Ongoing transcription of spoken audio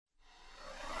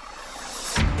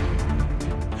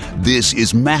This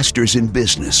is Masters in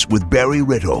Business with Barry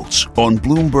Ritholtz on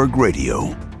Bloomberg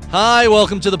Radio. Hi,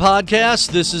 welcome to the podcast.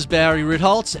 This is Barry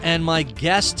Ritholtz, and my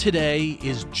guest today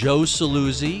is Joe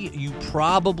Saluzzi. You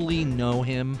probably know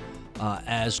him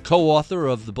as co-author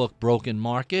of the book Broken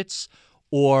Markets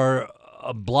or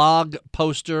a blog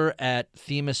poster at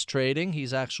Themis Trading.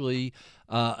 He's actually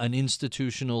an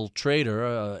institutional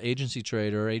trader,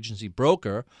 agency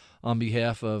broker on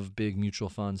behalf of big mutual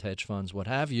funds, hedge funds, what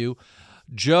have you.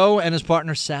 Joe and his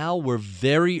partner Sal were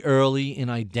very early in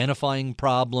identifying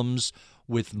problems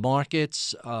with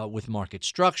markets, with market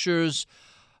structures.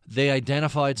 They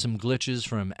identified some glitches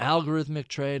from algorithmic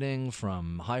trading,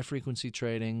 from high-frequency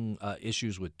trading,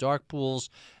 issues with dark pools,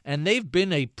 and they've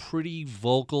been a pretty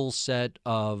vocal set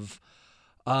of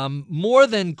more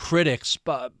than critics,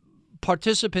 but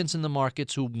participants in the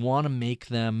markets who want to make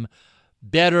them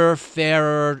better,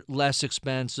 fairer, less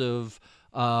expensive,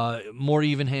 more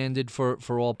even-handed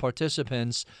for all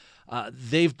participants.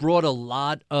 They've brought a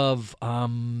lot of,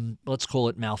 let's call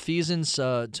it malfeasance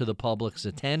to the public's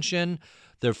attention.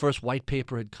 Their first white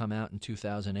paper had come out in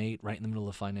 2008, right in the middle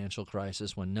of the financial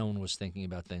crisis when no one was thinking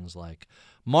about things like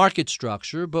market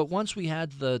structure. But once we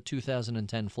had the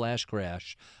 2010 flash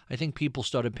crash, I think people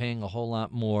started paying a whole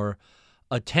lot more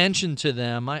attention to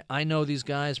them. I know these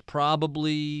guys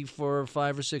probably for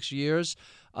 5 or 6 years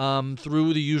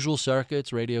through the usual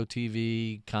circuits, radio,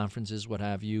 TV, conferences, what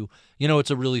have you. You know,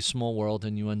 it's a really small world,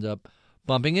 and you end up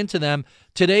bumping into them.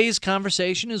 Today's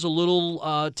conversation is a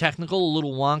little technical, a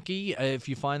little wonky. If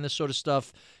you find this sort of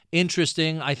stuff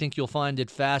interesting, I think you'll find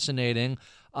it fascinating.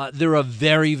 There are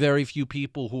very, very few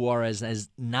people who are as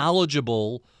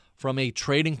knowledgeable from a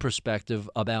trading perspective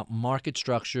about market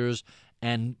structures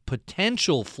and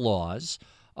potential flaws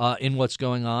in what's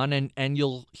going on. And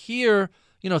you'll hear,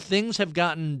 you know, things have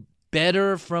gotten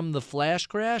better from the flash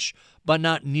crash, but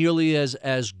not nearly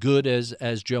as good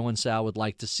as Joe and Sal would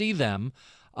like to see them.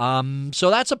 So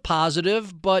that's a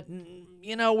positive, but,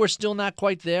 you know, we're still not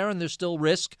quite there, and there's still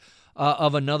risk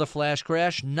of another flash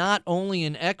crash, not only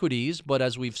in equities, but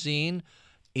as we've seen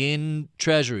in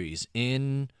treasuries,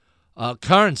 in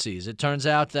currencies. It turns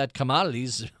out that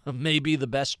commodities may be the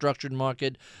best structured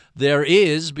market there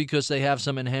is because they have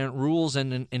some inherent rules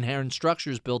and inherent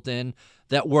structures built in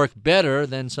that work better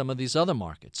than some of these other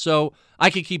markets. So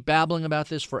I could keep babbling about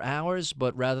this for hours,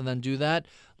 but rather than do that,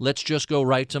 let's just go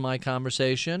right to my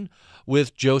conversation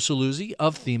with Joe Saluzzi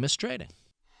of Themis Trading.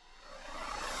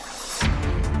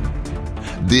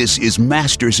 This is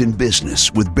Masters in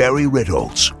Business with Barry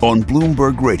Ritholtz on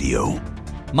Bloomberg Radio.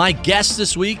 My guest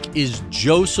this week is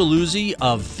Joe Saluzzi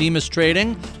of Themis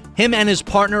Trading. Him and his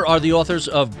partner are the authors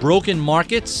of Broken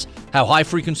Markets, How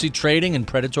High-Frequency Trading and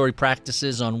Predatory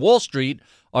Practices on Wall Street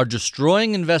Are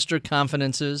Destroying Investor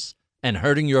Confidences and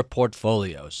Hurting Your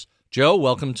Portfolios. Joe,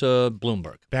 welcome to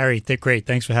Bloomberg. Barry, great.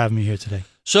 Thanks for having me here today.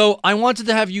 So I wanted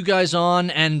to have you guys on,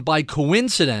 and by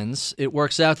coincidence, it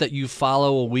works out that you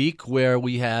follow a week where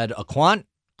we had a quant,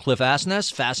 Cliff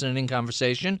Asness, fascinating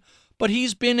conversation. But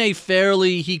he's been a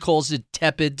fairly, he calls it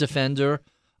tepid defender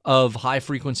of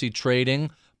high-frequency trading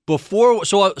before.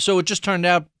 So it just turned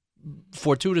out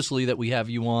fortuitously that we have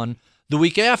you on the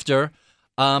week after.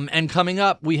 And coming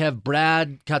up, we have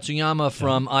Brad Katsuyama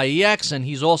from IEX, and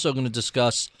he's also going to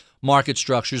discuss market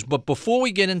structures. But before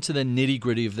we get into the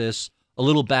nitty-gritty of this, a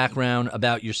little background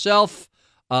about yourself.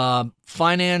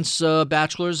 Finance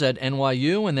bachelor's at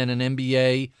NYU and then an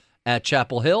MBA at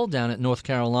Chapel Hill down at North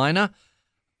Carolina.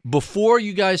 Before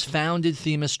you guys founded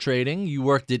Themis Trading, you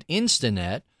worked at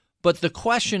Instinet, but the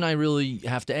question I really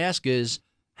have to ask is,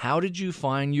 how did you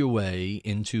find your way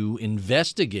into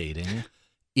investigating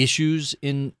issues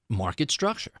in market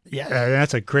structure? Yeah,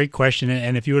 that's a great question.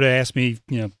 And if you would have asked me,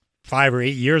 5 or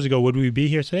 8 years ago, would we be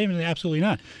here today? I mean, absolutely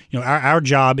not. Our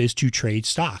job is to trade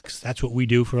stocks. That's what we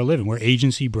do for a living. We're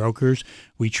agency brokers.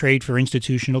 We trade for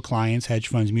institutional clients, hedge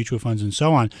funds, mutual funds, and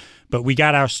so on. But we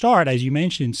got our start, as you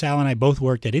mentioned, Sal and I both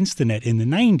worked at Instinet in the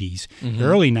 90s,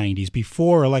 early 90s,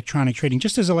 before electronic trading,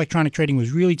 just as electronic trading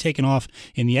was really taking off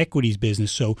in the equities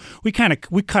business. So we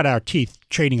cut our teeth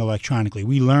trading electronically.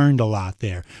 We learned a lot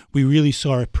there. We really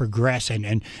saw it progress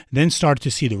and then started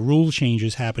to see the rule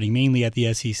changes happening, mainly at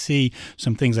the SEC,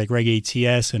 some things like Reg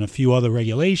ATS and a few other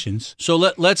regulations. So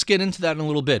let's get into that in a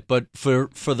little bit. But for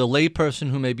the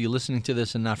layperson who may be listening to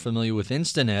this and not familiar with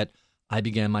Instinet, I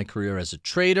began my career as a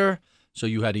trader. So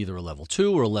you had either a level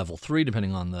 2 or a level 3,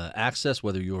 depending on the access,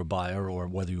 whether you were a buyer or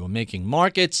whether you were making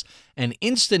markets. And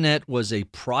Instinet was a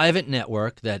private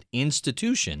network that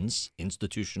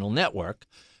institutional network,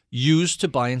 used to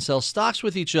buy and sell stocks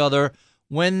with each other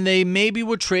when they maybe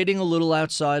were trading a little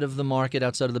outside of the market,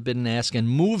 outside of the bid and ask, and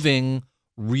moving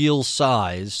real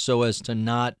size so as to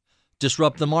not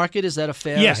disrupt the market? Is that a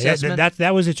fair assessment?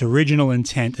 That was its original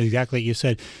intent, exactly like you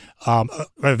said.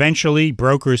 Eventually,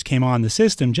 brokers came on the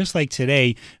system. Just like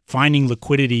today, finding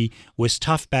liquidity was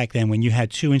tough back then when you had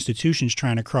two institutions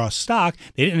trying to cross stock.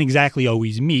 They didn't exactly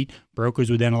always meet. Brokers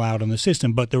were then allowed on the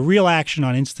system. But the real action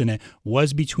on Instinet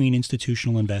was between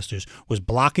institutional investors, was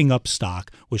blocking up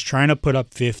stock, was trying to put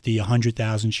up 50,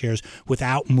 100,000 shares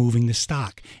without moving the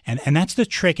stock. And that's the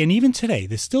trick. And even today,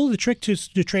 there's still the trick to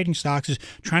trading stocks is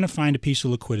trying to find a piece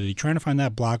of liquidity, trying to find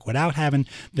that block without having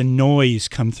the noise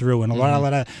come through and a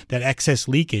lot of that excess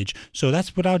leakage. So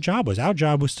that's what our job was. Our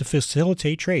job was to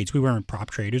facilitate trades. We weren't prop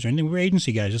traders or anything. We were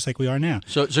agency guys, just like we are now.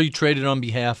 So you traded on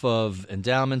behalf of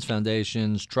endowments,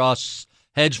 foundations, trusts,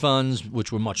 hedge funds,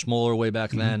 which were much smaller way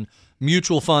back then.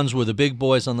 Mutual funds were the big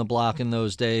boys on the block in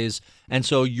those days. And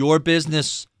so your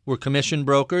business were commission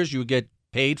brokers. You would get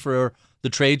paid for the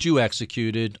trades you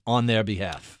executed on their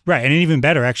behalf. Right. And even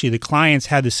better, actually, the clients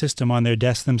had the system on their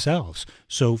desk themselves.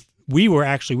 So we were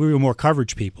more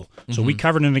coverage people. So we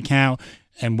covered an account,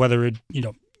 and whether it,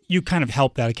 you kind of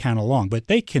help that account along, but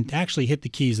they can actually hit the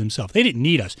keys themselves. They didn't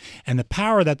need us. And the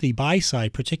power that the buy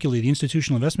side, particularly the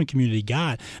institutional investment community,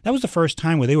 got, that was the first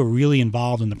time where they were really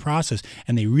involved in the process,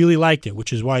 and they really liked it,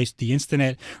 which is why the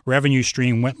Instinet revenue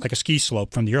stream went like a ski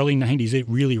slope. From the early 90s, it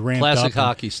really ramped up. Classic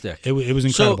hockey stick. It was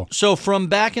incredible. So from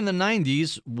back in the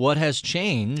 90s, what has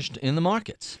changed in the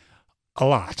markets? A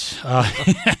lot.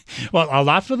 Well, a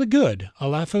lot for the good. A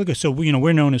lot for the good. So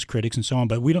we're known as critics and so on,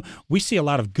 but we see a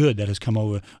lot of good that has come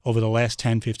over the last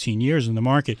 10, 15 years in the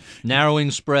market. Narrowing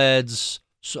spreads,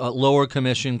 lower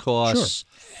commission costs.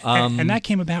 Sure. And that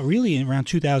came about really around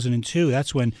 2002.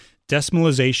 That's when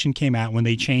decimalization came out, when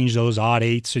they changed those odd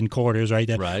eighths and quarters, right?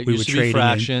 That we used to be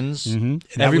fractions.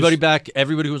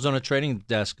 Everybody who was on a trading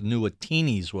desk knew what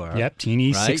teenies were. Yep,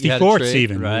 teenies, right? 64ths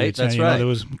even. Right, that's right. There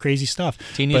was crazy stuff.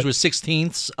 Teenies were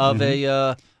 16ths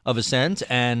of a cent,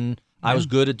 and I was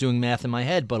good at doing math in my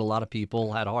head, but a lot of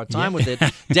people had a hard time with it.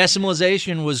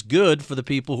 Decimalization was good for the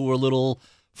people who were a little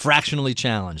fractionally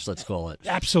challenged, let's call it.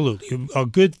 Absolutely. A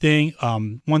good thing.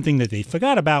 One thing that they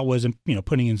forgot about was,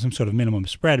 putting in some sort of minimum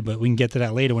spread, but we can get to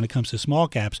that later when it comes to small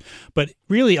caps. But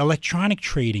really, electronic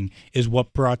trading is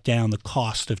what brought down the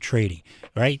cost of trading,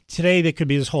 right? Today, there could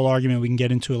be this whole argument, we can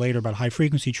get into it later, about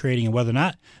high-frequency trading and whether or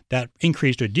not that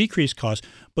increased or decreased costs.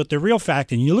 But the real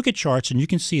fact, and you look at charts and you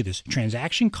can see this,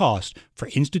 transaction cost for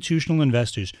institutional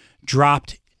investors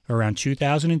dropped around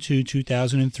 2002,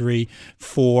 2003,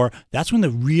 2004. That's when the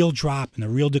real drop and the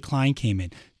real decline came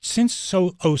in. Since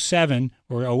 2007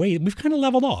 or 2008, we've kind of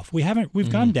leveled off.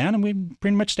 We've gone down, and we've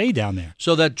pretty much stayed down there.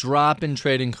 So that drop in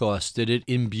trading costs, did it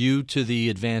imbue to the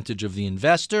advantage of the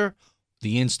investor,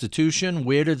 the institution?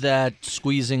 Where did that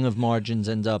squeezing of margins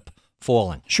end up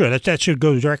falling? Sure, that should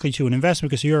go directly to an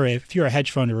investment, because if you're a hedge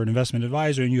fund or an investment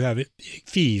advisor and you have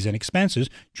fees and expenses,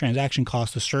 transaction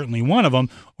costs are certainly one of them,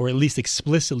 or at least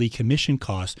explicitly commission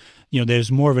costs.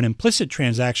 There's more of an implicit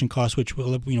transaction cost, which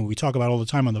we talk about all the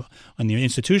time on the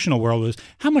institutional world, is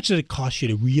how much did it cost you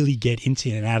to really get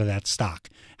into and out of that stock?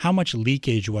 How much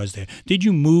leakage was there? Did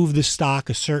you move the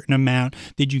stock a certain amount?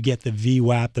 Did you get the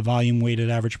VWAP, the volume weighted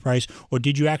average price, or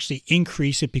did you actually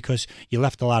increase it because you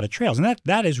left a lot of trails? And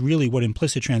that is really what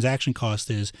implicit transaction cost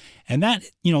is. And that,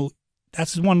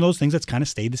 that's one of those things that's kind of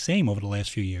stayed the same over the last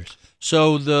few years.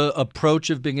 So the approach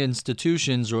of big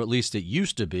institutions, or at least it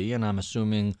used to be, and I'm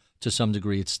assuming to some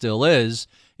degree it still is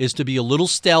to be a little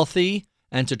stealthy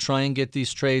and to try and get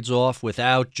these trades off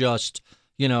without just,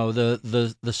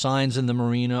 the signs in the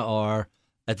marina are,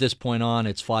 at this point on,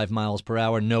 it's 5 miles per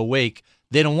hour, no wake.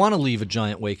 They don't want to leave a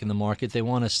giant wake in the market. They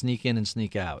want to sneak in and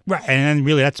sneak out. Right, and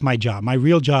really that's my job. My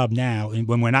real job now,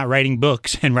 when we're not writing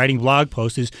books and writing blog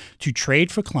posts, is to trade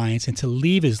for clients and to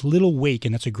leave as little wake,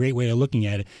 and that's a great way of looking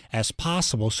at it, as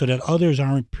possible, so that others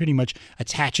aren't pretty much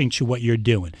attaching to what you're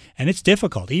doing. And it's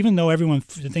difficult. Even though everyone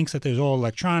thinks that there's all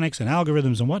electronics and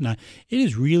algorithms and whatnot, it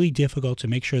is really difficult to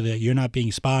make sure that you're not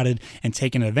being spotted and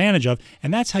taken advantage of,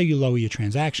 and that's how you lower your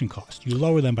transaction costs. You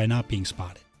lower them by not being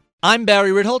spotted. I'm Barry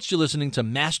Ritholtz. You're listening to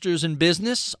Masters in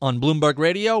Business on Bloomberg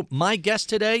Radio. My guest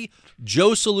today,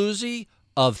 Joe Saluzzi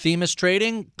of Themis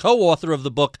Trading, co-author of the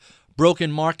book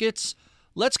Broken Markets.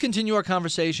 Let's continue our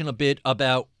conversation a bit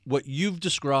about what you've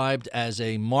described as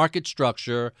a market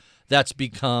structure that's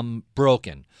become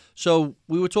broken. So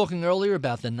we were talking earlier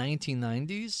about the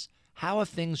 1990s. How have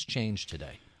things changed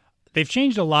today? They've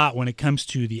changed a lot when it comes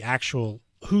to the actual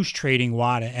who's trading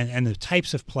what and the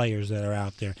types of players that are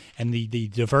out there and the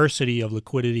diversity of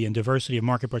liquidity and diversity of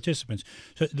market participants.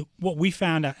 So what we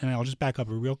found, and I'll just back up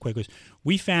real quick, was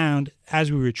we found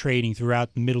as we were trading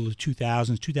throughout the middle of the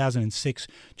 2000s, 2006,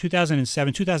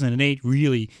 2007, 2008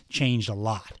 really changed a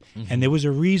lot. And there was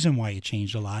a reason why it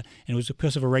changed a lot, and it was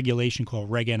because of a regulation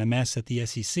called Reg NMS that the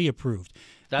SEC approved.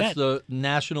 That's the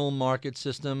National Market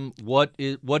System. What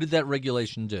did that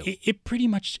regulation do? It pretty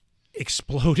much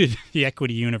exploded the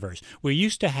equity universe. We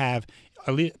used to have,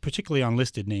 particularly on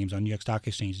listed names, on New York Stock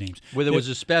Exchange names, where there was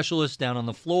a specialist down on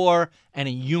the floor and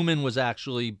a human was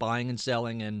actually buying and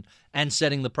selling and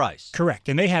setting the price. Correct.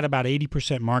 And they had about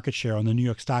 80% market share on the New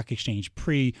York Stock Exchange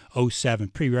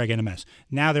pre-07, pre-Reg NMS.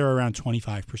 Now they're around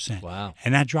 25%. Wow.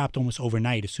 And that dropped almost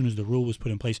overnight as soon as the rule was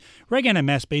put in place. Reg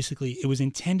NMS, basically, it was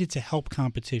intended to help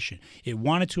competition. It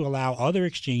wanted to allow other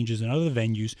exchanges and other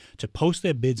venues to post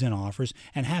their bids and offers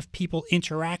and have people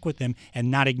interact with them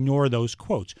and not ignore those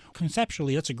quotes.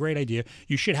 Conceptually, that's a great idea.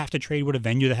 You should have to trade with a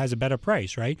venue that has a better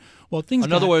price, right? Well,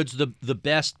 in other words, the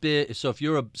best bid. So if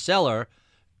you're a seller,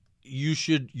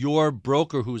 your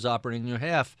broker who's operating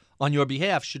on your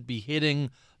behalf should be hitting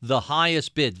the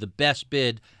highest bid, the best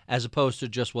bid, as opposed to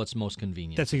just what's most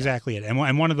convenient. That's exactly it. And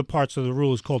one of the parts of the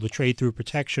rule is called the trade through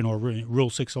protection, or Rule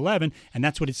 611, and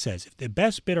that's what it says. If the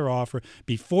best bidder offer,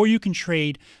 before you can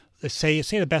trade, say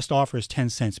the best offer is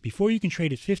 10 cents. Before you can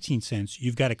trade at 15 cents,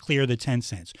 you've got to clear the 10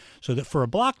 cents. So that for a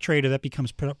block trader, that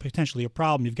becomes potentially a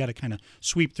problem. You've got to kind of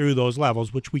sweep through those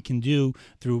levels, which we can do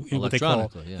through what they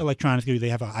call electronically. They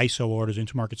have ISO orders,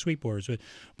 intermarket sweep orders.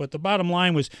 But the bottom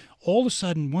line was, all of a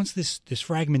sudden, once this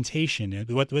fragmentation,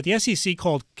 what the SEC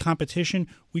called competition,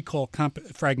 we call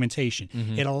fragmentation.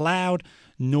 Mm-hmm. It allowed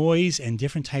noise and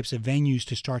different types of venues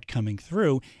to start coming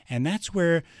through, and that's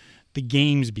where the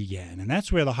games began, and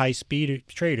that's where the high-speed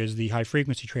traders, the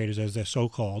high-frequency traders, as they're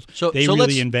so-called,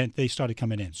 they started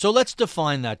coming in. So let's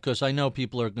define that, because I know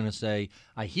people are going to say,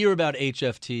 I hear about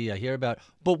HFT,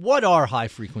 but what are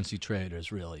high-frequency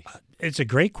traders really? It's a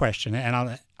great question,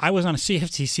 and I was on a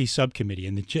CFTC subcommittee,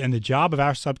 and the job of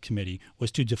our subcommittee was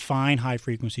to define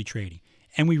high-frequency trading.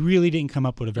 And we really didn't come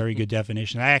up with a very good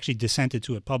definition. I actually dissented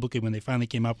to it publicly when they finally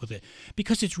came up with it,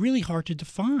 because it's really hard to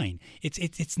define.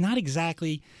 It's not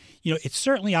exactly, it's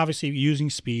certainly obviously using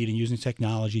speed and using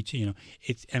technology to,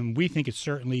 and we think it's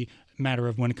certainly a matter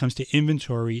of when it comes to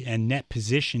inventory and net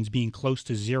positions being close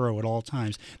to zero at all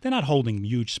times. They're not holding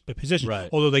huge positions, right.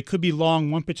 Although they could be long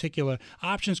one particular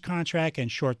options contract and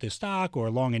short the stock,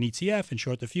 or long an ETF and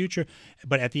short the future.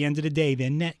 But at the end of the day, they're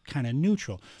net kind of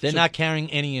neutral. They're not carrying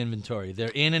any inventory. They're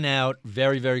in and out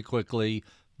very, very quickly,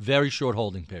 very short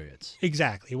holding periods.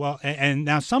 Exactly. Well, and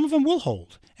now some of them will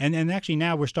hold. And actually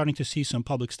now we're starting to see some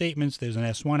public statements. There's an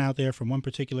S1 out there from one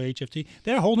particular HFT.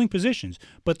 They're holding positions,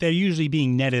 but they're usually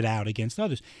being netted out against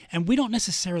others. And we don't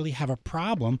necessarily have a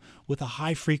problem with a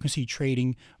high-frequency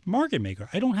trading market maker.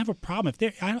 I don't have a problem.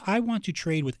 I want to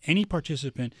trade with any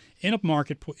participant in a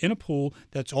market, in a pool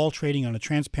that's all trading on a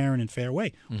transparent and fair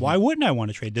way. Mm-hmm. Why wouldn't I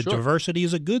want to trade? The diversity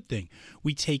is a good thing.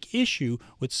 We take issue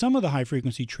with some of the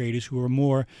high-frequency traders who are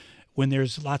more when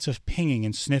there's lots of pinging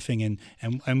and sniffing,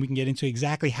 and we can get into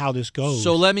exactly how this goes.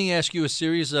 So let me ask you a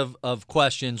series of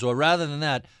questions, or rather than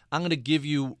that, I'm going to give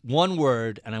you one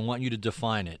word, and I want you to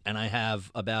define it. And I have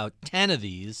about 10 of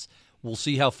these. We'll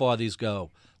see how far these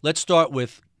go. Let's start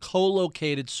with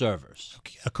co-located servers.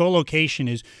 Okay. A co-location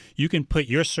is you can put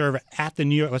your server at the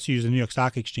let's use the New York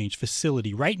Stock Exchange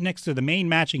facility right next to the main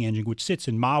matching engine, which sits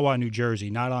in Mahwah, New Jersey,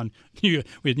 not on, the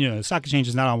Stock Exchange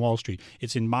is not on Wall Street.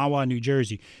 It's in Mahwah, New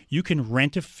Jersey. You can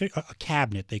rent a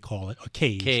cabinet, they call it, a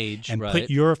cage, and right. put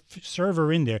your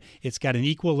server in there. It's got an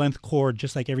equal length cord,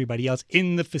 just like everybody else,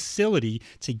 in the facility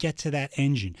to get to that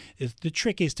engine. The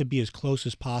trick is to be as close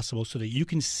as possible so that you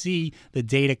can see the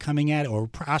data coming at it, or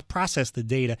process the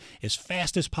data as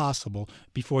fast as possible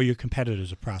before your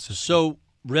competitors are processing. So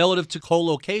relative to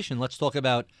co-location, let's talk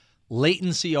about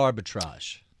latency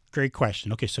arbitrage. Great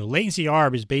question. Okay, so latency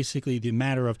arb is basically the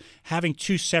matter of having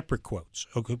two separate quotes.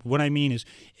 Okay, what I mean is,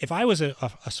 if I was a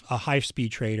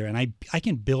high-speed trader and I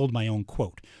can build my own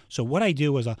quote. So what I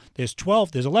do is there's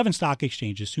 11 stock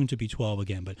exchanges, soon to be 12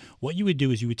 again. But what you would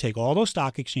do is you would take all those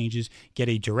stock exchanges, get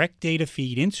a direct data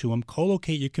feed into them,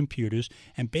 co-locate your computers,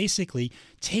 and basically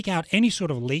take out any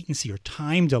sort of latency or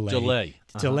time delay,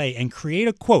 and create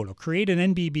a quote, or create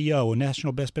an NBBO, a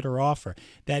National Best Bidder Offer,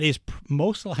 that is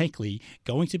most likely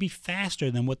going to be faster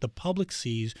than what the public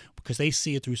sees because they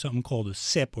see it through something called a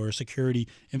SIP, or a security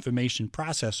information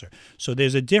processor. So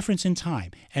there's a difference in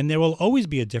time, and there will always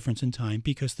be a difference in time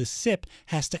because the SIP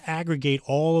has to aggregate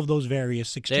all of those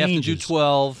various exchanges. They have to do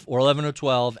 12 or 11 or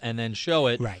 12 and then show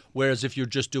it. Right. Whereas if you're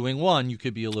just doing one, you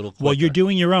could be a little quicker. Well, you're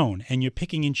doing your own, and you're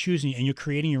picking and choosing, and you're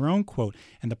creating your own quote.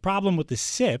 And the problem with the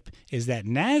SIP is that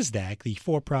NASDAQ, the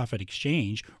for-profit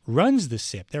exchange, runs the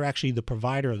SIP. They're actually the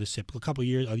provider of the SIP.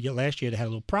 Last year, they had a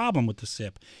little problem with the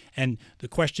SIP. And the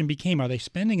question became, are they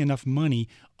spending enough money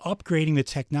upgrading the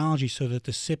technology so that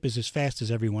the SIP is as fast as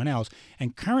everyone else?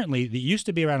 And currently, it used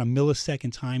to be around a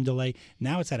millisecond time delay.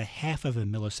 Now it's at a half of a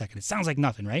millisecond. It sounds like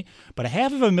nothing, right? But a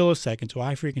half of a millisecond to a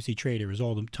high-frequency trader is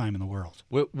all the time in the world.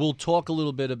 We'll talk a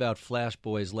little bit about Flash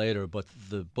Boys later, but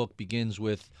the book begins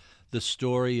with the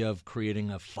story of creating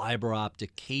a fiber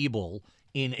optic cable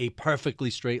in a perfectly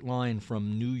straight line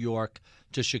from New York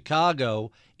to Chicago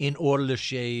in order to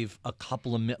shave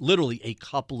literally a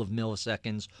couple of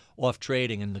milliseconds off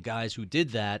trading. And the guys who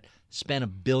did that spent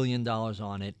 $1 billion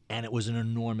on it, and it was an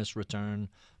enormous return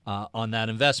on that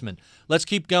investment. Let's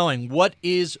keep going. What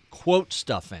is quote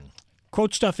stuffing?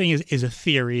 Quote stuffing is a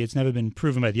theory. It's never been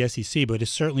proven by the SEC, but it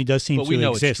certainly does seem to exist. But we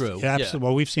know it's true. Yeah, absolutely.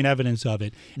 Well, we've seen evidence of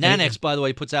it. Nanex, by the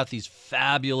way, puts out these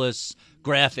fabulous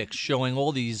graphics showing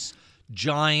all these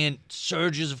giant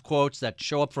surges of quotes that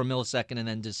show up for a millisecond and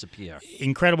then disappear.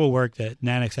 Incredible work that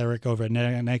Eric over at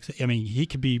Nanex. I mean,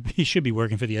 he should be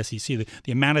working for the SEC.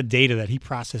 The amount of data that he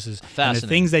processes and the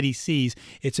things that he sees,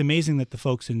 it's amazing that the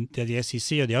folks in the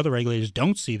SEC or the other regulators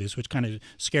don't see this, which kind of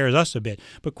scares us a bit.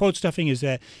 But quote stuffing is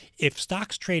that if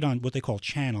stocks trade on what they call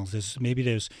channels, there's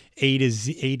A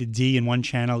to D in one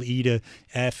channel, E to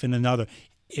F in another.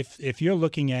 If you're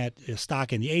looking at a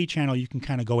stock in the A channel, you can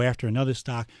kind of go after another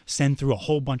stock, send through a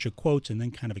whole bunch of quotes, and then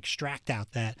kind of extract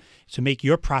out that to make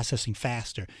your processing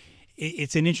faster.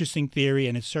 It's an interesting theory,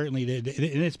 and it's certainly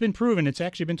it's been proven. It's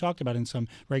actually been talked about in some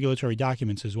regulatory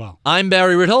documents as well. I'm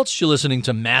Barry Ritholtz. You're listening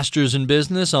to Masters in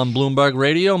Business on Bloomberg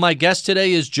Radio. My guest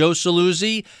today is Joe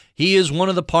Saluzzi. He is one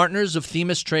of the partners of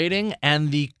Themis Trading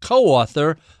and the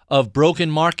co-author of Broken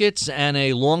Markets and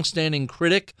a longstanding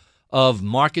critic of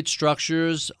market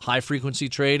structures, high-frequency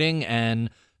trading, and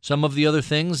some of the other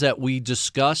things that we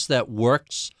discuss that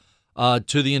works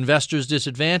to the investor's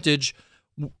disadvantage.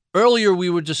 Earlier, we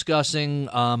were discussing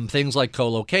things like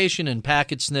co-location and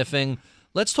packet sniffing.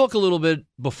 Let's talk a little bit,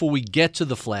 before we get to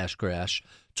the flash crash,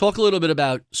 talk a little bit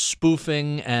about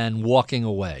spoofing and walking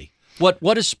away.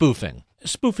 What is spoofing?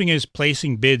 Spoofing is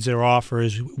placing bids or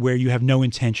offers where you have no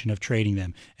intention of trading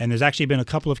them. And there's actually been a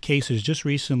couple of cases just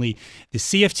recently. The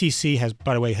CFTC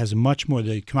has much more,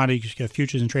 the Commodity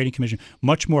Futures and Trading Commission,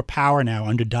 much more power now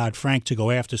under Dodd-Frank to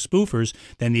go after spoofers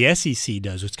than the SEC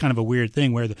does. It's kind of a weird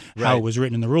thing how it was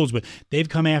written in the rules. But they've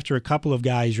come after a couple of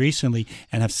guys recently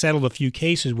and have settled a few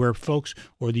cases where folks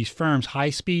or these firms,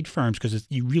 high-speed firms, because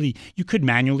you could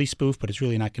manually spoof, but it's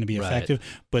really not going to be effective.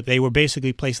 But they were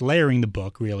basically layering the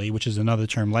book, really, which is another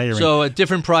term, layering. So at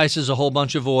different prices, a whole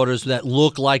bunch of orders that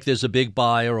look like there's a big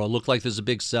buyer or look like there's a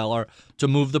big seller to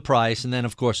move the price. And then,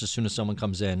 of course, as soon as someone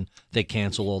comes in, they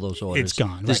cancel all those orders. It's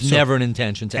gone. There's never an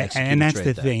intention to execute and that's a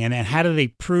trade the thing. And how do they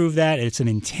prove that? It's an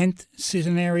intent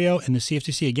scenario, and the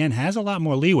CFTC, again, has a lot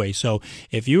more leeway. So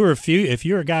if you're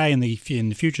a guy in the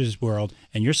futures world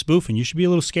and you're spoofing, you should be a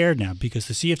little scared now because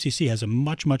the CFTC has a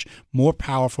much, much more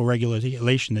powerful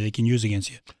regulation that they can use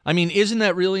against you. I mean, isn't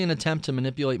that really an attempt to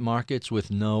manipulate markets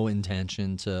with no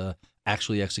intention to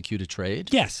actually execute a trade?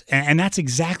 Yes, and that's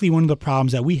exactly one of the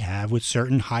problems that we have with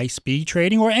certain high-speed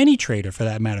trading, or any trader for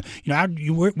that matter.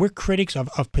 We're critics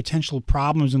of potential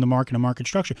problems in the market and market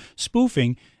structure.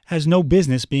 Spoofing has no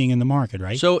business being in the market,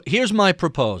 right? So here's my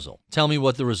proposal. Tell me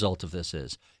what the result of this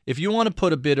is. If you want to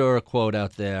put a bid or a quote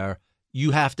out there,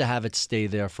 you have to have it stay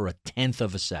there for a tenth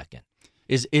of a second.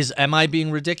 Am I being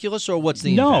ridiculous, or what's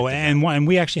the no? impact And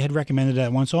we actually had recommended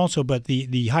that once also, but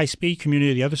the high speed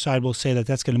community, the other side, will say that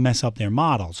that's going to mess up their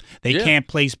models. They can't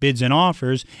place bids and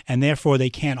offers, and therefore they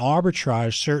can't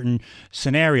arbitrage certain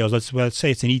scenarios. Let's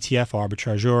say it's an ETF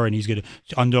arbitrageur, and he's going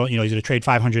to trade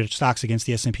 500 stocks against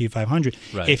the S&P 500.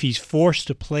 Right. If he's forced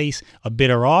to place a bid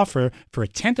or offer for a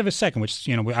tenth of a second, which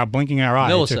we're blinking our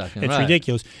eye, millisecond, it's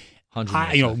ridiculous.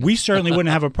 We certainly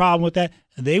wouldn't have a problem with that.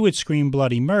 They would scream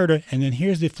bloody murder. And then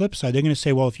here's the flip side. They're going to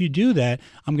say, well, if you do that,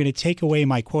 I'm going to take away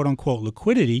my quote-unquote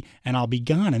liquidity and I'll be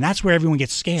gone. And that's where everyone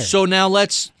gets scared. So now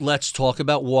let's talk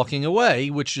about walking away,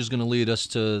 which is going to lead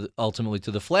us ultimately to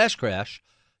the flash crash.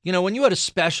 When you had a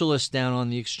specialist down on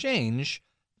the exchange,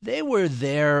 they were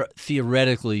there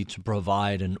theoretically to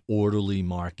provide an orderly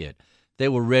market. They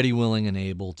were ready, willing, and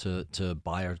able to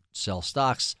buy or sell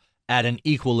stocks at an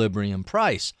equilibrium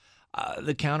price.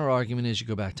 The counter argument is you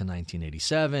go back to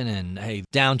 1987 and, hey,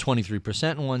 down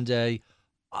 23% in one day.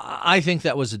 I think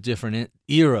that was a different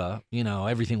era.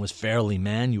 Everything was fairly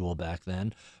manual back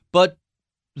then. But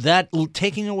that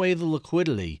taking away the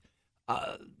liquidity,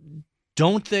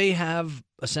 don't they have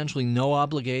essentially no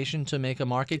obligation to make a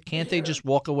market? Can't they just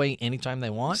walk away anytime they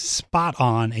want? Spot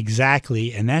on,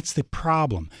 exactly. And that's the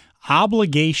problem.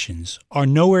 Obligations are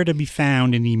nowhere to be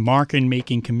found in the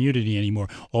market-making community anymore,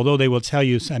 although they will tell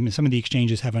you some of the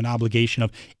exchanges have an obligation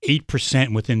of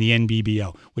 8% within the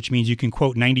NBBO, which means you can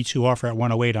quote 92 offer at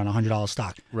 108 on a $100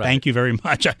 stock. Right. Thank you very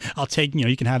much. I'll take,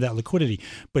 you can have that liquidity.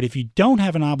 But if you don't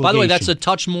have an obligation... By the way, that's a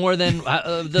touch more than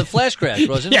the flash crash,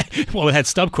 wasn't it? Yeah. Well, it had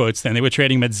stub quotes then. They were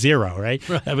trading them at zero, right?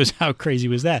 That was how crazy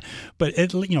was that. But,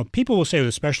 people will say with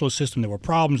the specialist system there were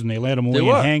problems and they let them away in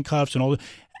handcuffs and all that.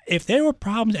 If there were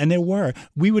problems, and there were,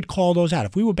 we would call those out.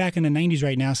 If we were back in the 90s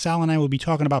right now, Sal and I would be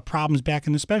talking about problems back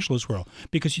in the specialist world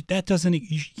because you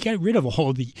get rid of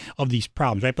all of these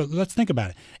problems, right? But let's think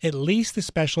about it. At least the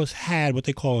specialists had what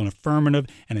they call an affirmative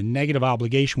and a negative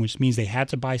obligation, which means they had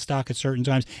to buy stock at certain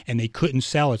times and they couldn't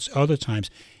sell at other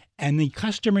times. And the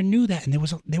customer knew that, and there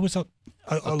was a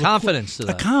confidence to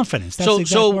that. A confidence. That's the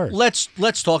exact word.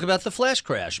 Let's talk about the flash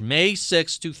crash. May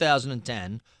 6,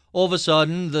 2010. All of a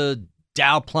sudden, the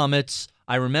Dow plummets.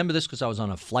 I remember this because I was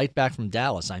on a flight back from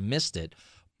Dallas. I missed it.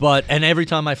 And every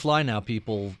time I fly now,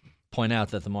 people point out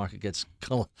that the market gets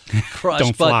crushed.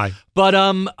 Don't fly. But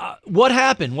what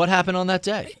happened? What happened on that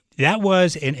day? That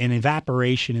was an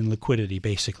evaporation in liquidity,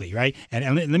 basically, right?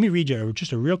 And let me read you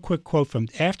just a real quick quote from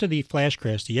after the flash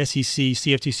crash. The SEC,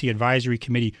 CFTC Advisory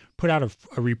Committee put out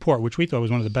a report, which we thought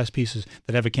was one of the best pieces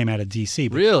that ever came out of D.C.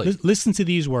 But really? Listen to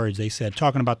these words, they said,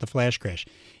 talking about the flash crash.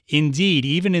 Indeed,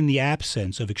 even in the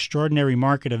absence of extraordinary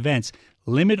market events,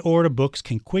 limit order books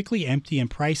can quickly empty and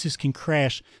prices can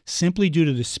crash simply due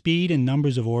to the speed and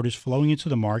numbers of orders flowing into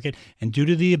the market and due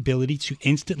to the ability to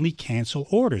instantly cancel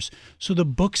orders. So the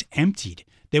books emptied.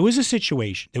 There was a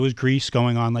situation. There was Greece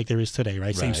going on like there is today,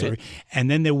 right? Same story. And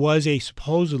then there was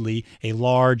supposedly a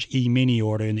large E-mini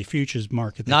order in the futures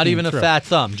market. Not even a fat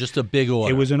thumb, just a big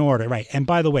order. It was an order, right. And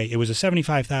by the way, it was a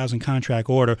 75,000 contract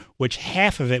order, which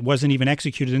half of it wasn't even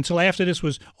executed until after this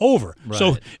was over. Right.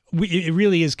 So it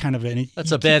really is kind of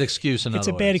That's a bad excuse, in other words.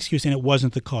 It's a bad excuse, and it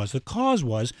wasn't the cause. The cause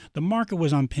was the market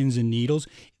was on pins and needles.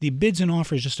 The bids and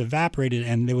offers just evaporated,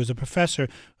 and there was a professor.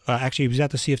 Actually, he was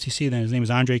at the CFTC then. His name was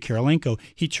Andrei Kirilenko.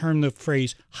 He termed the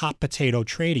phrase hot potato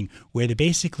trading, where the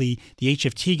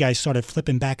HFT guys started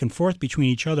flipping back and forth between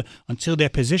each other until their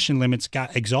position limits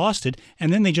got exhausted,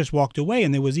 and then they just walked away.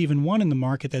 And there was even one in the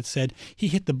market that said he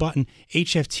hit the button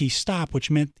HFT stop,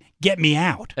 which meant get me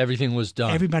out. Everything was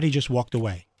done. Everybody just walked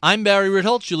away. I'm Barry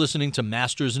Ritholtz. You're listening to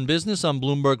Masters in Business on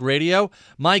Bloomberg Radio.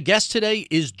 My guest today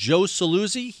is Joe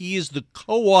Saluzzi. He is the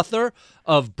co-author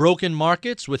of Broken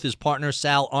Markets with his partner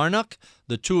Sal Arnuk.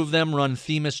 The two of them run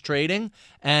Themis Trading,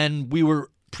 and we were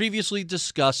previously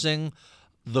discussing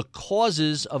the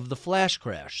causes of the flash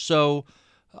crash. So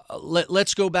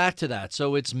let's go back to that.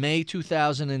 So it's May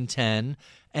 2010,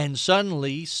 and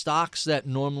suddenly stocks that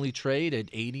normally trade at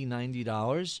 $80,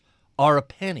 $90 are a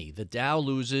penny. The Dow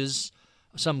loses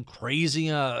some crazy,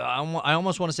 I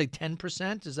almost want to say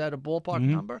 10%. Is that a ballpark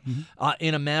number?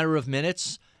 In a matter of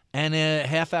minutes. And a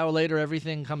half hour later,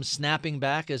 everything comes snapping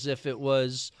back as if it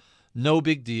was no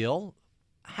big deal.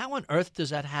 How on earth does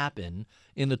that happen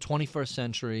in the 21st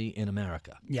century in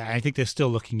America? Yeah, I think they're still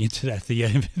looking into that,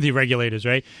 the regulators,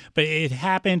 right? But it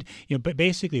happened, but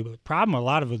basically the problem a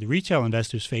lot of the retail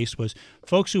investors faced was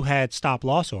folks who had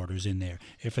stop-loss orders in there.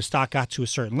 If a stock got to a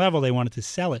certain level, they wanted to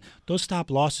sell it. Those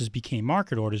stop-losses became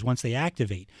market orders once they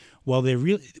activate. Well,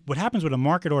 what happens with a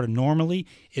market order normally,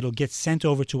 it'll get sent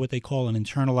over to what they call an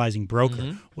internalizing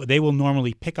broker. They will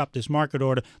normally pick up this market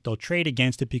order. They'll trade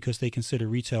against it because they consider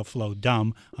retail flow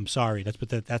dumb. I'm sorry,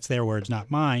 that's their words, not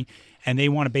mine. And they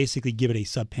want to basically give it a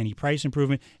sub-penny price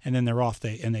improvement, and then they're off,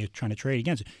 and they're trying to trade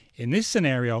against it. In this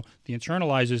scenario, the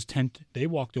internalizers they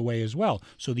walked away as well.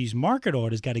 So these market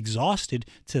orders got exhausted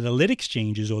to the lit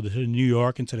exchanges or to New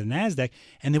York and to the NASDAQ,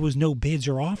 and there was no bids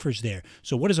or offers there.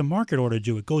 So what does a market order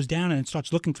do? It goes down and it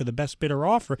starts looking for the best bid or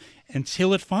offer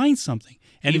until it finds something.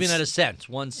 And even at a cent,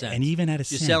 1 cent. And even at a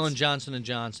cent. You're selling Johnson &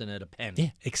 Johnson at a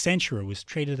penny. Yeah, Accenture was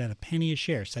traded at a penny a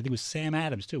share. So I think it was Sam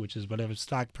Adams, too, which is whatever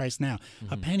stock price now.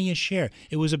 A penny a share. share.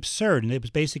 It was absurd, and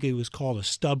it was called a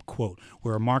stub quote,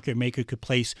 where a market maker could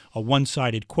place a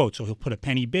one-sided quote. So he'll put a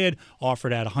penny bid, offer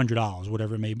it at $100,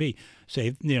 whatever it may be.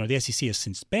 So the SEC has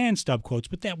since banned stub quotes,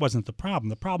 but that wasn't the problem.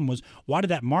 The problem was, why did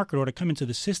that market order come into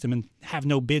the system and have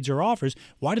no bids or offers?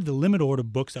 Why did the limit order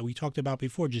books that we talked about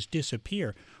before just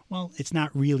disappear? Well, it's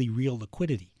not really real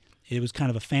liquidity. It was kind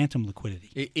of a phantom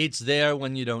liquidity. It's there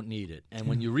when you don't need it, and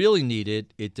when you really need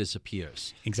it, it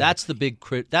disappears. Exactly. That's the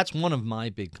big that's one of my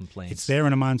big complaints. It's there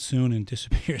in a monsoon and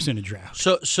disappears in a drought.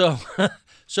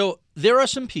 So there are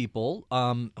some people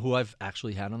who I've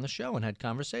actually had on the show and had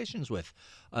conversations with.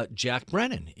 Jack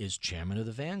Brennan is chairman of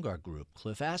the Vanguard Group.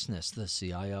 Cliff Asness, the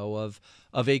CIO of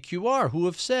AQR, who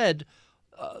have said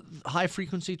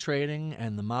high-frequency trading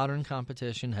and the modern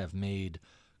competition have made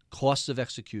costs of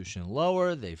execution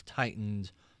lower. They've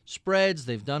tightened spreads.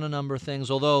 They've done a number of things,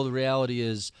 although the reality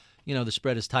is, the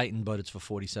spread is tightened, but it's for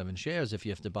 47 shares. If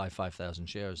you have to buy 5,000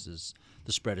 shares,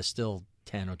 the spread is still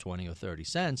 10 or 20 or 30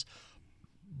 cents.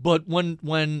 But when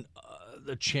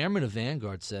the chairman of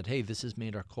Vanguard said, hey, this has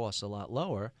made our costs a lot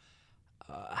lower,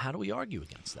 how do we argue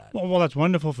against that? Well, that's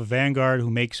wonderful for Vanguard, who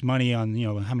makes money on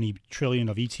how many trillion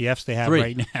of ETFs they have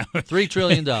right now. $3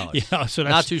 trillion. So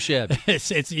that's not too shabby. It's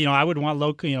I would want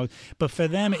local, but for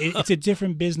them it's a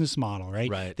different business model, right?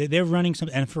 Right. They're running some,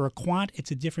 and for a quant,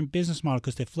 it's a different business model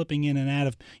because they're flipping in and out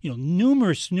of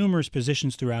numerous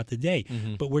positions throughout the day.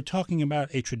 Mm-hmm. But we're talking about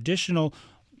a traditional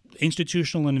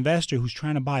institutional investor who's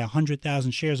trying to buy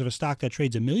 100,000 shares of a stock that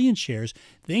trades 1 million shares.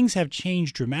 Things have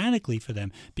changed dramatically for them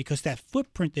because that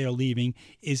footprint they're leaving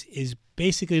is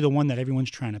basically the one that everyone's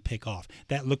trying to pick off.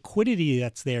 That liquidity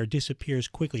that's there disappears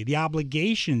quickly. The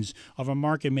obligations of a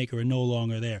market maker are no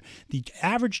longer there. The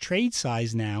average trade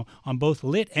size now on both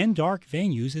lit and dark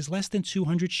venues is less than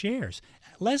 200 shares.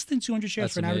 Less than 200 shares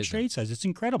That's for an amazing. average trade size. It's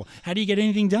incredible. How do you get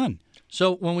anything done?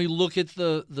 So when we look at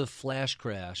the flash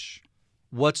crash,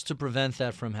 what's to prevent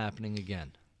that from happening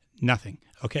again? Nothing.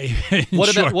 Okay.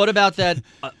 What about that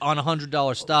on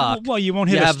 $100 stock? Well, you won't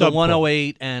hit. You a have the stub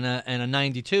 108 and a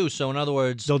 92. So in other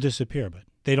words, they'll disappear, but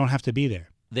they don't have to be there.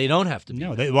 They don't have to be.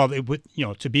 No,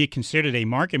 there. To be considered a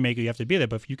market maker, you have to be there.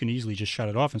 But you can easily just shut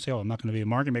it off and say, "Oh, I'm not going to be a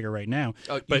market maker right now."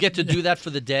 Oh, but you get to do that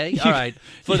for the day. All right,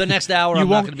 for the next hour, I'm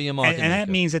not going to be a market maker. And that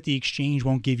means that the exchange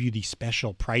won't give you the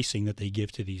special pricing that they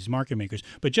give to these market makers.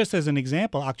 But just as an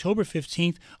example, October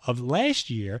 15th of last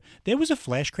year, there was a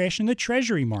flash crash in the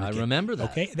Treasury market. I remember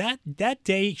that. Okay, that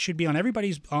day should be on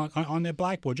everybody's on their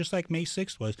blackboard, just like May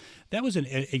 6th was. That was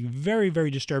a very,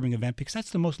 very disturbing event because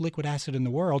that's the most liquid asset in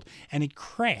the world, and it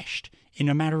crashed in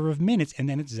a matter of minutes, and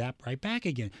then it zapped right back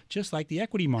again, just like the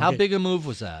equity market. How big a move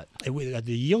was that? The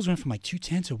yields went from like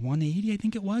 210 to 180, I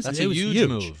think it was. That's it a was huge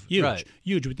move.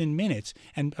 Huge within minutes.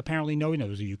 And apparently, there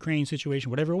was a Ukraine situation,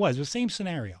 whatever it was the same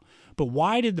scenario. But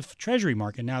why did the Treasury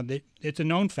market? Now, it's a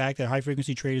known fact that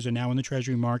high-frequency traders are now in the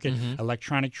Treasury market. Mm-hmm.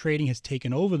 Electronic trading has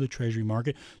taken over the Treasury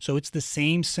market. So it's the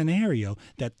same scenario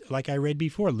that, like I read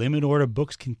before, limit order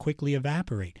books can quickly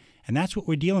evaporate. And that's what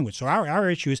we're dealing with. So our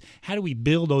issue is, how do we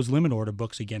build those limit order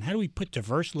books again? How do we put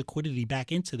diverse liquidity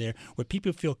back into there where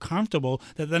people feel comfortable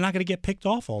that they're not going to get picked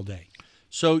off all day?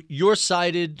 So you're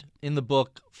cited in the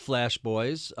book Flash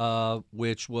Boys,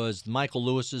 which was Michael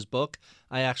Lewis's book.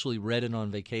 I actually read it on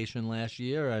vacation last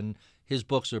year, and his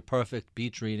books are perfect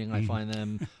beach reading. I find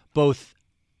them both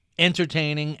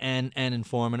entertaining and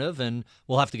informative, and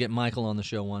we'll have to get Michael on the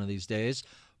show one of these days.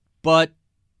 But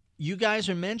you guys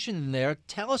are mentioned in there.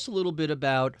 Tell us a little bit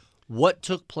about what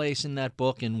took place in that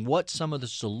book and what some of the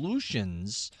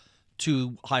solutions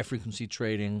to high-frequency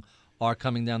trading are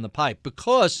coming down the pipe.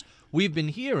 Because we've been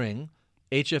hearing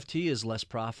HFT is less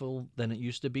profitable than it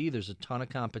used to be. There's a ton of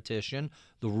competition.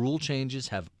 The rule changes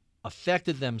have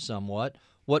affected them somewhat.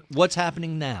 What's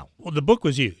happening now? Well, the book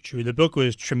was huge. The book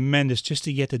was tremendous just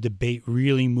to get the debate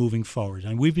really moving forward.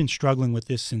 And we've been struggling with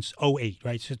this since 2008,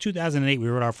 right? So 2008, we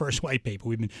wrote our first white paper.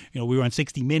 We were on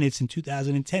 60 Minutes in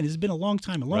 2010. This has been a long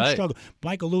time, a long struggle.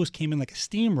 Michael Lewis came in like a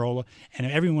steamroller, and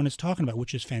everyone is talking about,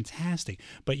 which is fantastic.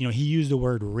 But, he used the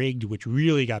word rigged, which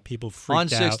really got people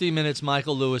freaked out. On 60 Minutes,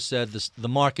 Michael Lewis said the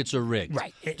markets are rigged.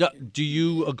 Right. Do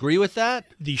you agree with that?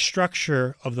 The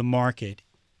structure of the market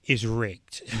is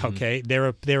rigged. Okay, there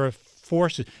are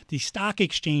forces. The stock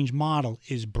exchange model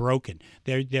is broken.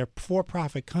 They're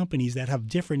for-profit companies that have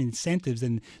different incentives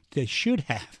than they should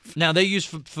have. Now, they use,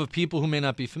 for people who may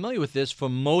not be familiar with this, for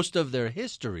most of their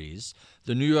histories,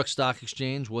 the New York Stock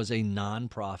Exchange was a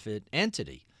non-profit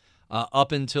entity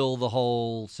up until the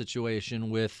whole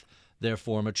situation with their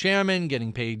former chairman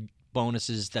getting paid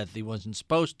bonuses that he wasn't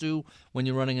supposed to when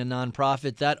you're running a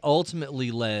non-profit. That ultimately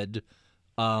led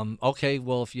Okay,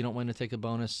 well, if you don't want to take a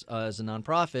bonus as a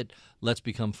nonprofit, let's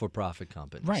become for-profit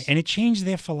companies. Right, and it changed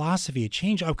their philosophy. It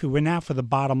changed, okay, we're now for the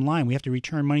bottom line. We have to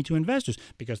return money to investors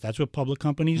because that's what public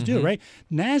companies do, right?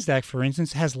 NASDAQ, for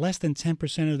instance, has less than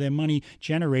 10% of their money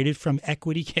generated from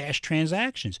equity cash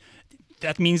transactions.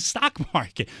 That means stock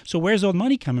market. So where's all the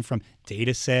money coming from?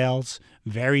 Data sales,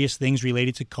 various things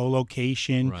related to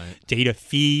co-location, data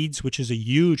feeds, which is a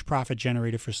huge profit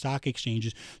generator for stock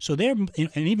exchanges. So and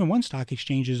even one stock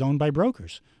exchange is owned by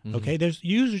brokers. Okay, there's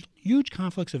huge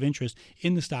conflicts of interest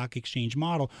in the stock exchange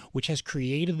model, which has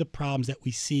created the problems that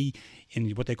we see in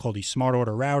what they call these smart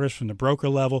order routers from the broker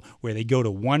level, where they go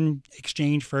to one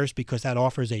exchange first because that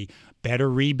offers a better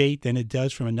rebate than it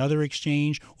does from another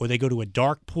exchange, or they go to a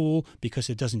dark pool because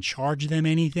it doesn't charge them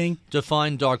anything.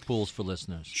 Define dark pools for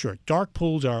listeners. Sure. Dark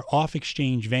pools are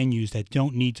off-exchange venues that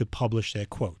don't need to publish their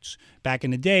quotes. Back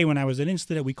in the day when I was at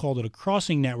Instinet, we called it a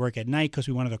crossing network at night because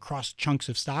we wanted to cross chunks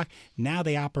of stock. Now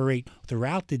they operate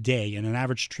throughout the day, and an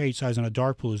average trade size on a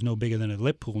dark pool is no bigger than a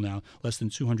lit pool now, less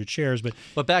than 200 shares.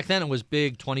 But back then it was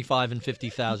big 25 and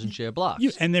 50,000 share blocks.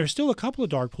 And there's still a couple of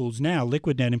dark pools now,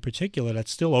 LiquidNet in particular,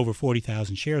 that's still over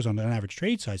 40,000 shares on an average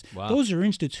trade size. Wow. Those are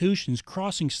institutions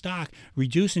crossing stock,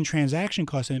 reducing transaction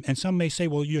costs, and some may say,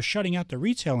 well, you're shutting out the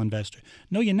retail investor.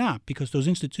 No, you're not, because those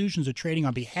institutions are trading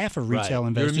on behalf of retail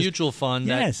investors. You're a mutual fund.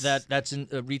 Yes. That's in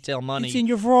retail money. It's in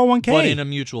your 401k. But in a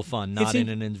mutual fund, not in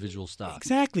an individual stock.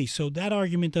 Exactly. So that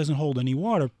argument doesn't hold any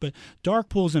water. But dark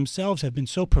pools themselves have been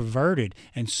so perverted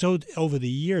and so over the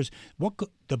years.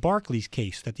 The Barclays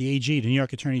case that the AG, the New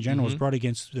York Attorney General, has brought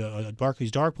against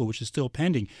Barclays dark pool, which is still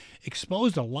pending,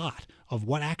 exposed a lot of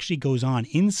what actually goes on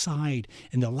inside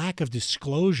and the lack of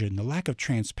disclosure and the lack of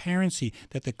transparency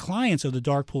that the clients of the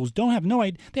dark pools they have no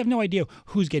idea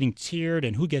who's getting tiered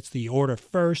and who gets the order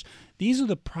first. These are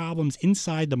the problems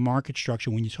inside the market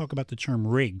structure when you talk about the term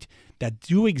rigged that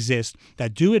do exist,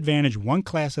 that do advantage one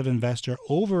class of investor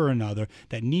over another,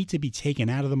 that need to be taken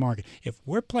out of the market. If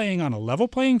we're playing on a level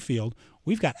playing field,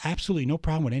 we've got absolutely no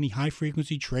problem with any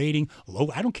high-frequency trading.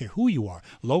 I don't care who you are,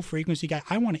 low-frequency guy.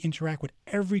 I want to interact with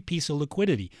every piece of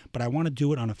liquidity, but I want to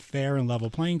do it on a fair and level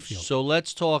playing field. So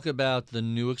let's talk about the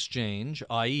new exchange,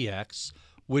 IEX,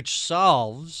 which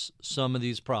solves some of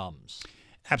these problems.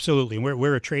 Absolutely. And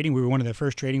we're one of their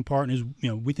first trading partners.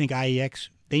 We think IEX,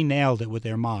 they nailed it with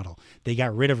their model. They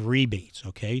got rid of rebates,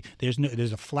 okay? There's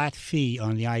a flat fee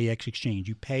on the IEX exchange.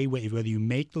 You pay whether you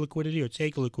make the liquidity or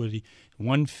take the liquidity,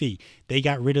 one fee. They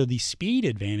got rid of the speed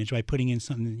advantage by putting in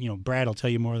something, Brad will tell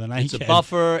you more than I can. It's a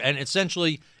buffer, and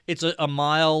essentially it's a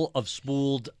mile of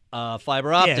spooled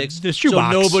fiber optics, the so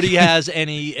shoebox. Nobody has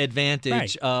any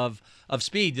advantage of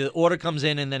speed. The order comes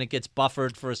in, and then it gets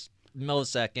buffered for a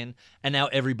millisecond, and now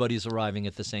everybody's arriving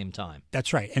at the same time.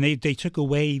 That's right. And they took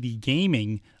away the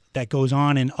gaming that goes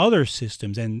on in other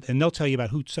systems, and they'll tell you about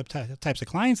who types of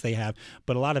clients they have,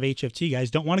 but a lot of HFT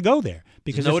guys don't want to go there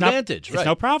because it's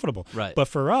not profitable. Right. But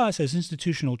for us as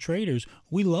institutional traders,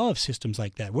 we love systems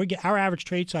like that. Our average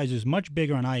trade size is much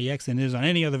bigger on IEX than it is on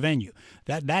any other venue.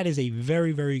 That is a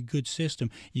very, very good system.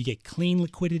 You get clean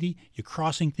liquidity. You're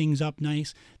crossing things up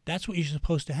nice. That's what you're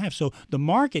supposed to have. So the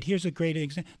market, here's a great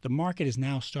example. The market is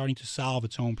now starting to solve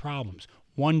its own problems.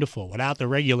 Wonderful, without the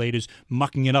regulators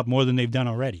mucking it up more than they've done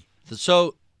already.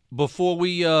 So before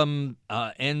we end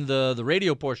the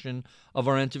radio portion of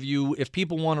our interview, if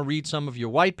people want to read some of your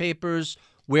white papers,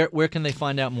 where can they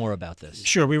find out more about this?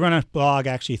 Sure. We run a blog,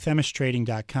 actually,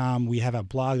 themistrading.com. We have a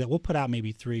blog that we'll put out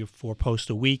maybe 3 or 4 posts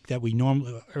a week that we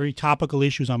normally, very topical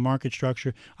issues on market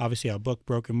structure. Obviously, our book,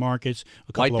 Broken Markets.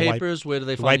 White papers, where do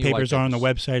they find white papers? Are on the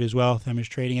website as well, Themis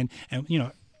Trading. And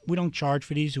we don't charge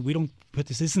for these. We don't put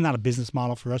this. This is not a business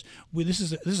model for us. This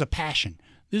is a passion.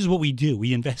 This is what we do.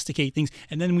 We investigate things,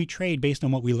 and then we trade based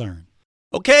on what we learn.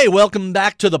 Okay, welcome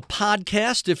back to the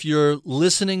podcast. If you're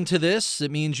listening to this,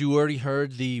 it means you already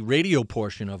heard the radio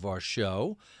portion of our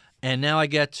show. And now I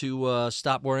get to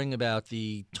stop worrying about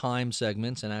the time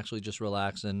segments and actually just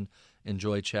relax and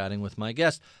enjoy chatting with my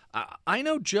guest. I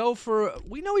know Joe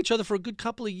we know each other for a good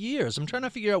couple of years. I'm trying to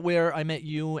figure out where I met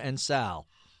you and Sal.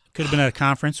 Could have been at a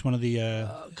conference, one of the.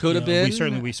 Could have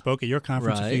been. We spoke at your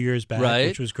conference a few years back,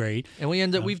 which was great. And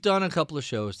we've done a couple of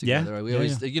shows together. Yeah, we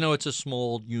always, it's a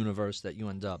small universe that you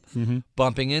end up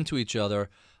bumping into each other.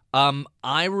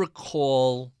 I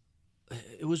recall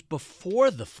it was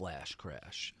before the flash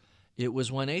crash. It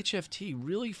was when HFT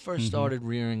really first started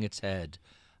rearing its head.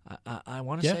 I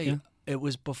want to say it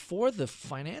was before the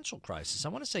financial crisis. I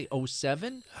want to say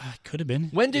 2007. Could have been.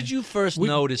 When did you first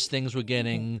notice things were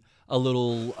getting a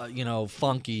little,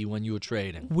 funky when you were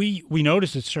trading? We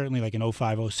noticed it certainly like in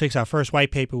 2005, 2006. Our first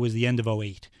white paper was the end of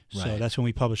 2008. So Right. that's when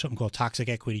we published something called Toxic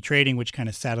Equity Trading, which kind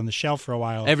of sat on the shelf for a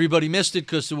while. Everybody missed it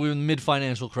because we were in the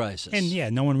mid-financial crisis. And yeah,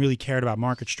 no one really cared about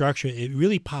market structure. It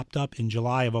really popped up in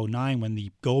July of 2009 when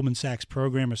the Goldman Sachs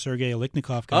programmer Sergei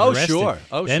Aleknikov got arrested.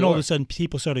 Then all of a sudden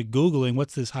people started Googling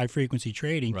what's this high-frequency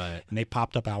trading, Right. and they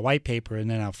popped up our white paper, and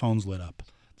then our phones lit up.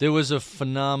 There was a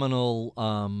phenomenal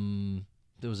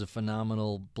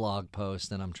blog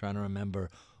post, and I'm trying to remember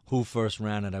who first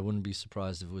ran it. I wouldn't be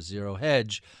surprised if it was Zero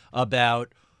Hedge,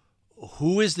 about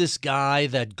who is this guy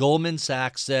that Goldman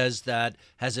Sachs says that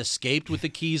has escaped with the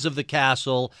keys of the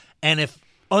castle, and if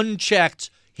unchecked,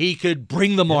 he could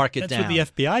bring the market down. That's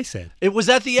what the FBI said. It was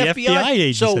at the FBI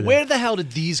agent So said where the hell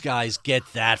did these guys get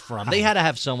that from? They had to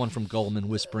have someone from Goldman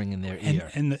whispering in their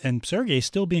ear. And Sergei is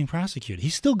still being prosecuted.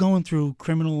 He's still going through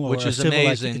criminal Which or is civil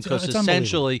amazing because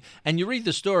essentially, and you read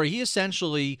the story, he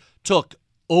essentially took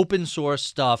open source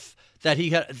stuff that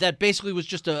he had that basically was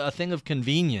just a thing of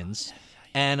convenience.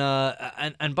 And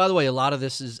by the way, a lot of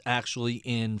this is actually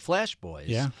in Flash Boys.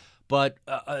 Yeah. But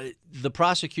the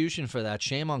prosecution for that,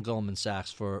 shame on Goldman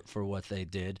Sachs for what they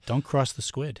did. Don't cross the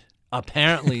squid.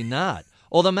 Apparently not.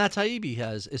 Although Matt Taibbi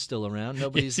is still around.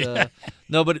 Nobody's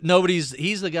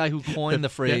he's the guy who coined the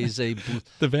phrase the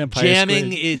vampire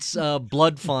jamming squid. its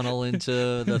blood funnel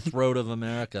into the throat of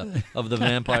America of the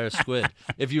vampire squid.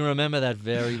 If you remember that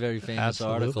very, very famous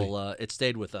article, it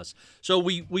stayed with us. So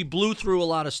we blew through a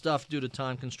lot of stuff due to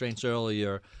time constraints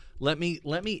earlier. Let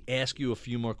me ask you a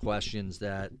few more questions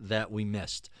that we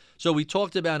missed. So we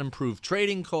talked about improved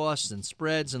trading costs and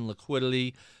spreads and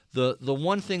liquidity. The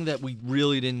one thing that we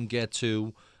really didn't get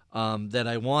to that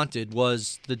I wanted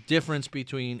was the difference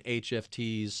between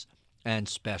HFTs and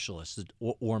specialists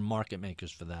or market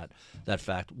makers for that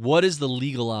fact. What is the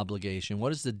legal obligation?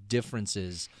 What is the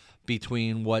differences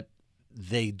between what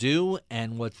they do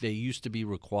and what they used to be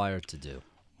required to do?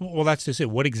 Well, that's just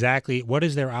it. What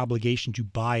is their obligation to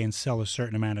buy and sell a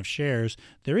certain amount of shares?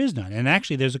 There is none. And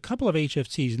actually, there's a couple of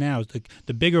HFTs now.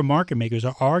 The bigger market makers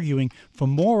are arguing for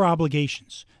more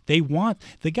obligations. They want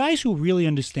the guys who really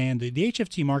understand, the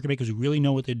HFT market makers who really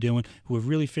know what they're doing, who have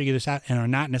really figured this out and are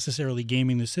not necessarily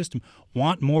gaming the system,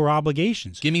 want more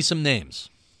obligations. Give me some names.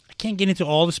 I can't get into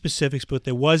all the specifics, but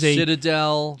there was a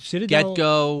Citadel,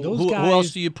 GetGo. Who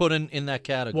else do you put in that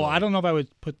category? Well, I don't know if I would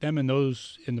put them in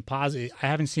the positive. I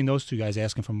haven't seen those two guys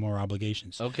asking for more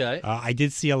obligations. Okay. I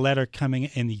did see a letter coming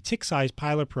in the tick size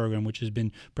pilot program, which has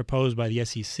been proposed by the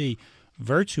SEC.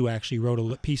 Virtu actually wrote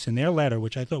a piece in their letter,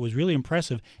 which I thought was really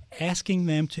impressive, asking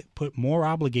them to put more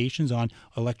obligations on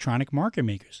electronic market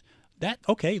makers.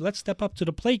 Okay, let's step up to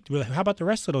the plate. How about the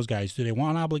rest of those guys? Do they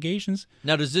want obligations?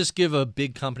 Now, does this give a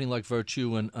big company like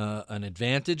Virtu an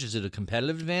advantage? Is it a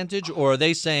competitive advantage? Or are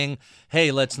they saying,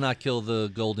 hey, let's not kill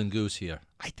the golden goose here?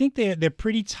 I think they're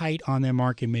pretty tight on their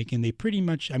market making. They pretty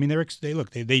much, I mean,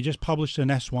 they just published an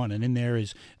S1, and in there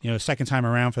is, second time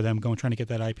around for them trying to get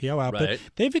that IPO out. Right. But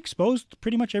they've exposed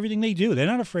pretty much everything they do. They're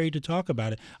not afraid to talk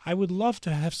about it. I would love to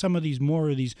have some of these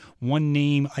more of these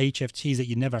one-name HFTs that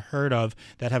you never heard of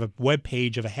that have a web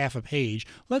page of a half a page.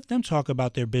 Let them talk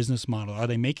about their business model. Are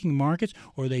they making markets,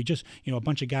 or are they just a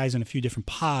bunch of guys in a few different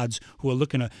pods who are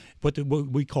looking at what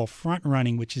we call front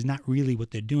running, which is not really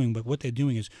what they're doing, but what they're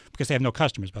doing is because they have no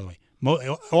customers, by the way.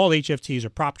 All HFTs are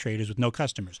prop traders with no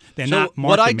customers. They're not market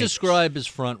what I makers. describe as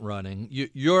front running,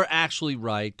 you're actually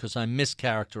right because I'm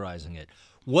mischaracterizing it.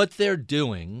 What they're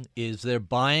doing is they're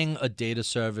buying a data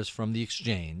service from the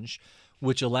exchange,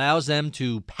 which allows them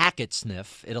to packet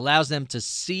sniff. It allows them to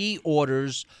see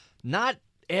orders not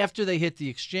after they hit the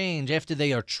exchange, after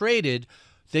they are traded.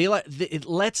 It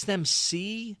lets them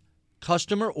see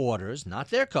customer orders, not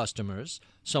their customers,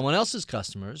 someone else's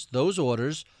customers, those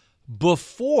orders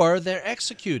before they're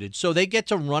executed. So they get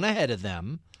to run ahead of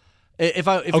them. We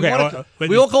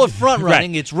all call it front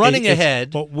running. Right. It's running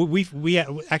ahead. Well, we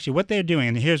actually what they're doing,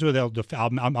 and here's where they'll. I'll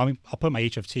put my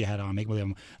HFT hat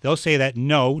on. They'll say that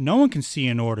no one can see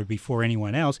an order before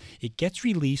anyone else. It gets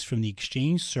released from the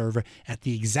exchange server at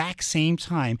the exact same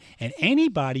time, and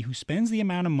anybody who spends the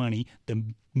amount of money, the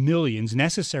millions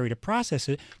necessary to process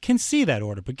it, can see that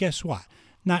order. But guess what?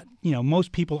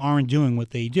 Most people aren't doing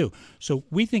what they do. So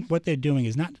we think what they're doing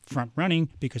is not front running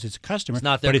because it's a customer. It's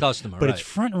not their customer, but right. It's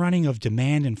front running of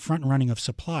demand and front running of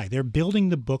supply. They're building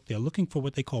the book. They're looking for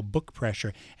what they call book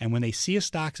pressure. And when they see a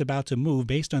stock's about to move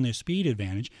based on their speed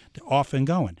advantage, they're off and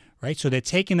going, right? So they're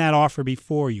taking that offer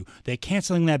before you. They're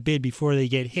canceling that bid before they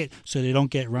get hit so they don't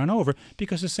get run over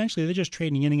because essentially they're just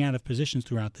trading in and out of positions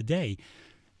throughout the day.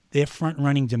 they're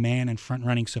front-running demand and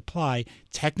front-running supply.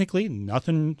 Technically,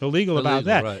 nothing illegal about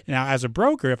that. Right. Now, as a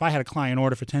broker, if I had a client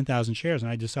order for 10,000 shares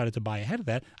and I decided to buy ahead of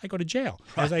that, I go to jail,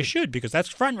 as I should, because that's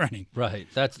front-running. Right.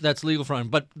 That's legal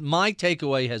front. But my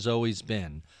takeaway has always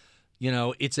been,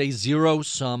 it's a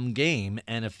zero-sum game,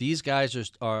 and if these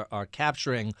guys are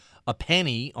capturing a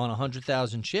penny on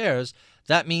 100,000 shares,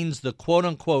 that means the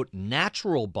quote-unquote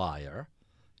natural buyer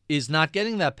is not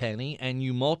getting that penny, and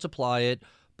you multiply it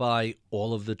by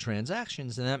all of the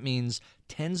transactions, and that means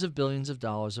tens of billions of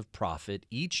dollars of profit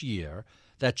each year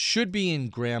that should be in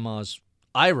grandma's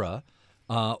IRA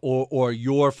or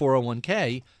your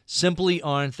 401k simply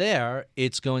aren't there.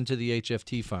 It's going to the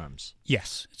HFT firms.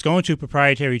 Yes. It's going to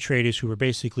proprietary traders who are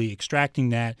basically extracting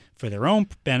that for their own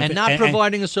benefit. And not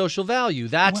providing a social value.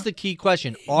 That's the key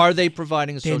question. Are they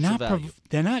providing a social value?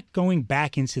 They're not going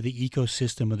back into the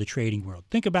ecosystem of the trading world.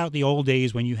 Think about the old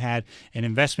days when you had an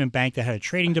investment bank that had a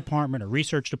trading department, a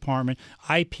research department,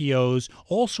 IPOs,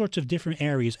 all sorts of different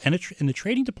areas. And the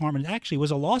trading department actually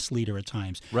was a loss leader at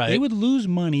times. Right. They would lose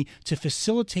money to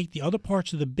facilitate the other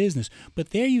parts of the business. But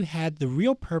there you had the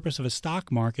real purpose of a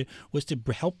stock market was to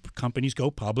help companies go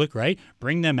public, right?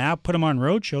 Bring them out, put them on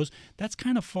road shows. That's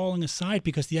kind of falling aside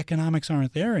because the economics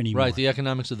aren't there anymore. Right, the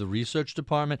economics of the research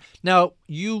department. Now,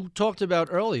 you talked about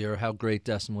earlier how great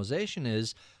decimalization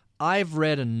is. I've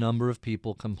read a number of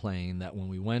people complain that when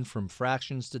we went from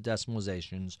fractions to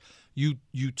decimalizations, you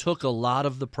took a lot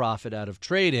of the profit out of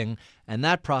trading, and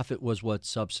that profit was what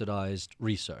subsidized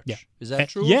research. Yeah. Is that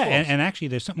true? Yeah, or false? and actually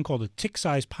there's something called a tick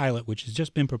size pilot, which has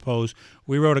just been proposed.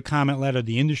 We wrote a comment letter.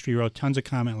 The industry wrote tons of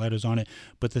comment letters on it.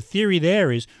 But the theory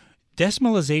there is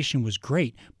decimalization was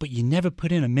great, but you never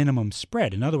put in a minimum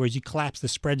spread. In other words, you collapse the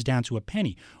spreads down to a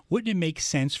penny. Wouldn't it make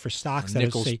sense for stocks that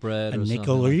are, say, spread a or nickel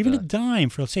something or like even that? a dime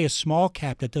for, say, a small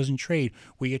cap that doesn't trade,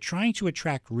 where you're trying to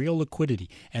attract real liquidity?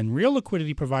 And real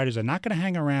liquidity providers are not going to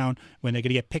hang around when they're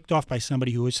going to get picked off by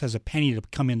somebody who just has a penny to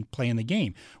come in and play in the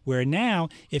game. Where now,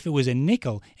 if it was a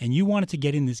nickel and you wanted to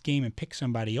get in this game and pick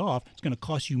somebody off, it's going to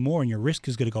cost you more and your risk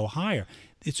is going to go higher.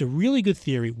 It's a really good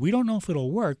theory. We don't know if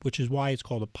it'll work, which is why it's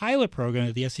called a pilot program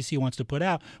that the SEC wants to put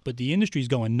out. But the industry's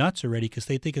going nuts already because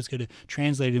they think it's going to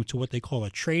translate into what they call a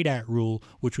trade-at rule,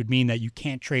 which would mean that you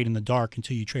can't trade in the dark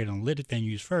until you trade on lit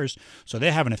venues first. So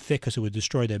they're having a fit because it would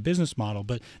destroy their business model.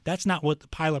 But that's not what the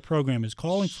pilot program is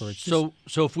calling for. It's so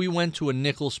if we went to a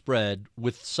nickel spread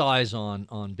with size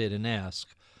on bid and ask,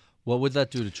 what would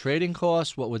that do to trading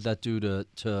costs? What would that do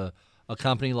to a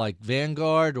company like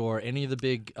Vanguard or any of the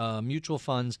big mutual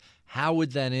funds? How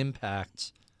would that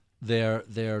impact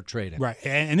their trading? Right,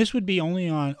 and this would be only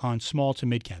on small to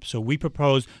mid cap. So we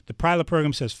propose the pilot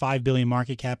program says $5 billion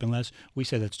market cap and less. We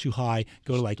said that's too high.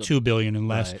 Go to like $2 billion and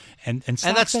less. Right. And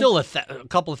that's still a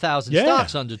couple of thousand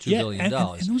stocks under $2 billion. And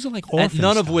those are like orphan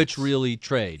none of stocks. which really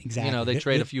trade. Exactly. They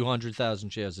trade a few 100,000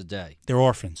 shares a day. They're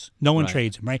orphans. No one Right.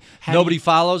 trades them, right? Nobody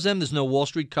follows them. There's no Wall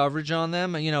Street coverage on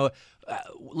them.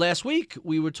 Last week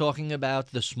we were talking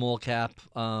about the small cap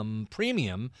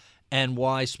premium and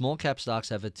why small cap stocks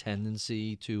have a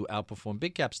tendency to outperform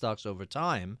big cap stocks over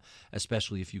time,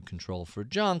 especially if you control for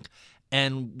junk.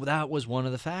 And that was one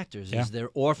of the factors. Yeah. Is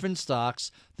they're orphan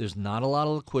stocks. There's not a lot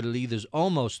of liquidity. There's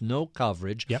almost no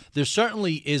coverage. Yep. There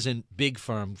certainly isn't big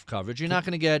firm coverage. You're not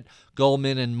going to get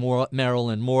Goldman and Merrill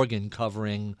and Morgan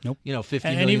covering, Nope. $50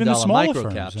 and million even the smaller micro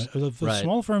firms. caps. The Right.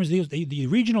 small firms, the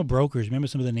regional brokers, remember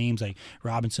some of the names like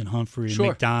Robinson Humphrey, Sure.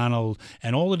 McDonald,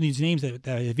 and all of these names that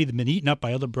have either been eaten up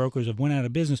by other brokers or went out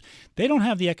of business. They don't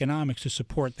have the economics to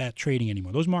support that trading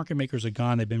anymore. Those market makers are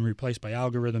gone. They've been replaced by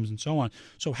algorithms and so on.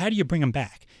 So how do you bring them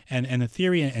back? And the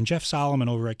theory, and Jeff Solomon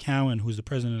over at Cowen, who's the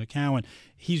president of Cowen,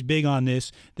 he's big on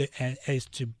this as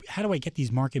to how do I get these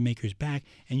market makers back?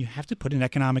 And you have to put an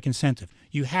economic incentive.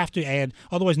 You have to add,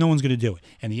 otherwise no one's going to do it.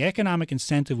 And the economic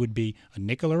incentive would be a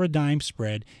nickel or a dime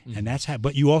spread, and that's how.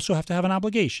 But you also have to have an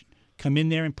obligation. Come in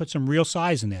there and put some real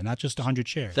size in there, not just 100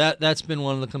 shares. That's been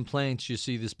one of the complaints. You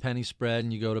see this penny spread,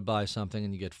 and you go to buy something,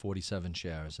 and you get 47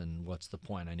 shares. And what's the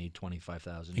point? I need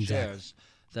 25,000 Exactly. shares.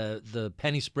 The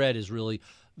penny spread is really,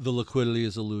 the liquidity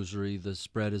is illusory, the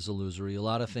spread is illusory. A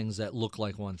lot of things that look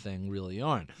like one thing really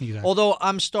aren't. Exactly. Although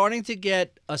I'm starting to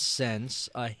get a sense,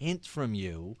 a hint from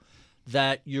you,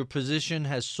 that your position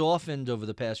has softened over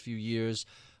the past few years.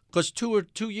 Because 2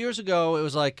 years ago, it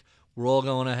was like, we're all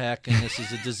going to heck, and this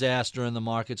is a disaster, and the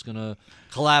market's going to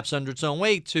collapse under its own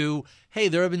weight, to, hey,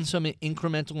 there have been some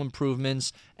incremental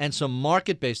improvements and some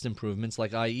market-based improvements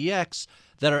like IEX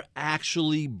that are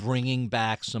actually bringing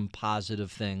back some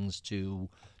positive things to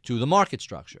to the market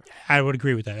structure. I would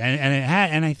agree with that,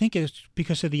 and I think it's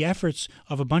because of the efforts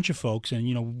of a bunch of folks,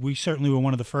 and we certainly were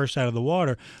one of the first out of the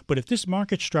water. But if this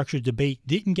market structure debate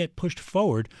didn't get pushed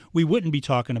forward, we wouldn't be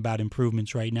talking about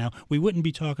improvements right now. We wouldn't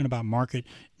be talking about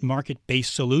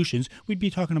market-based solutions. We'd be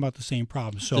talking about the same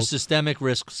problems. So the systemic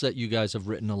risks that you guys have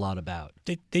written a lot about,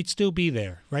 they'd still be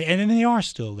there, right? And they are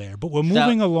still there. But we're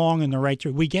moving along in the right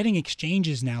direction. We're getting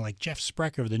exchanges now, like Jeff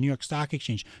Sprecher of the New York Stock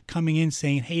Exchange, coming in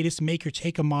saying, "Hey, this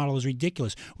maker-taker model is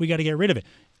ridiculous. We got to get rid of it."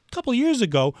 A couple of years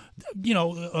ago,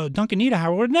 Duncan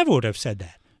Niederhauer never would have said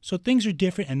that. So things are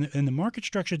different, and the market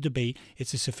structure debate,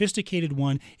 it's a sophisticated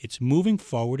one. It's moving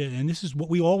forward, and this is what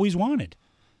we always wanted.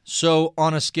 So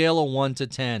on a scale of 1 to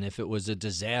 10, if it was a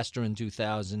disaster in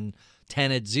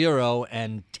 2010 at 0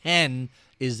 and 10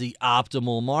 is the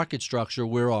optimal market structure,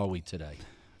 where are we today?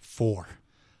 4.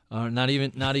 Not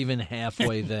even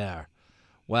halfway there.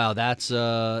 Wow, that's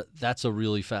a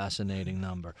really fascinating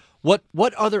number.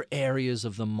 What other areas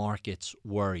of the markets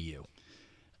worry you?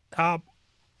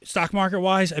 Stock market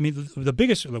wise, I mean, the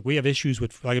biggest, look, we have issues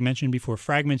with, like I mentioned before,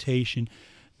 fragmentation,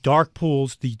 dark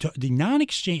pools. The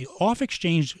non-exchange,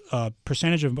 off-exchange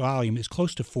percentage of volume is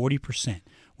close to 40%,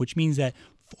 which means that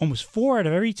almost 4 out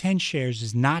of every 10 shares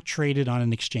is not traded on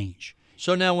an exchange.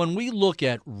 So now when we look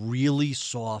at really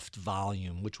soft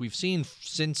volume, which we've seen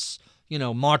since,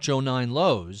 March 09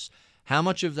 lows, how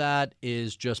much of that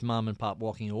is just mom and pop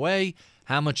walking away?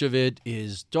 How much of it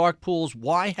is dark pools?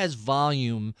 Why has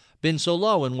volume been so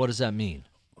low, and what does that mean?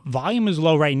 Volume is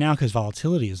low right now because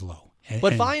volatility is low.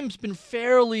 But volume's been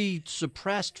fairly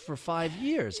suppressed for 5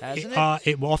 years, hasn't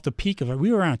it? Off the peak of it,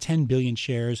 we were around 10 billion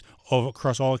shares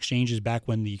across all exchanges back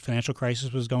when the financial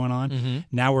crisis was going on. Mm-hmm.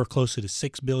 Now we're closer to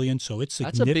 6 billion, so it's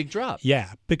that's a big drop.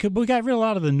 Yeah, because we got rid of a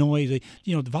lot of the noise.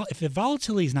 If the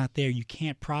volatility is not there, you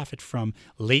can't profit from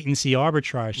latency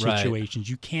arbitrage situations. Right.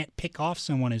 You can't pick off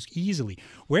someone as easily.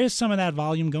 Where's some of that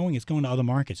volume going? It's going to other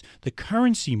markets. The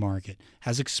currency market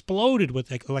has exploded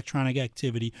with electronic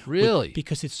activity. Really?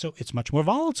 Because it's much more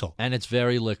volatile. And it's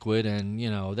very liquid, and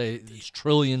it's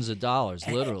trillions of dollars,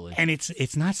 literally. And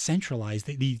it's not centralized.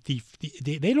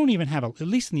 They don't even have at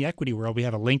least in the equity world, we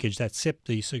have a linkage, that SIP,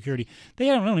 the security. They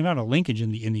don't even have a linkage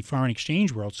in the foreign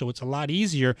exchange world. So it's a lot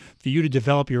easier for you to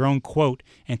develop your own quote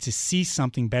and to see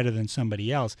something better than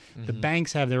somebody else. Mm-hmm. The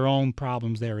banks have their own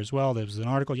problems there as well. There was an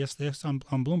article yesterday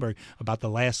on Bloomberg about the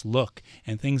last look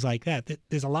and things like that.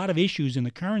 There's a lot of issues in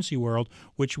the currency world,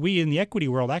 which we in the equity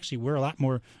world, actually, we're a lot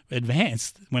more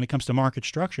advanced when it comes to market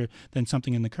structure than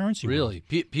something in the currency world.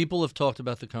 Really? People have talked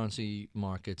about the currency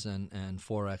markets and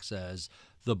Forex as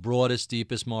the broadest,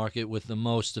 deepest market with the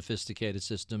most sophisticated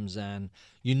systems, and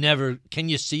can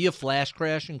you see a flash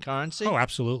crash in currency? Oh,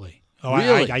 absolutely. Oh,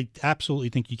 really? I absolutely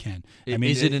think you can.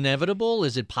 Is it inevitable?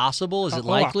 Is it possible? Is it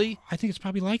likely? I think it's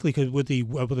probably likely because with the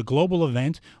global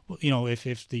event,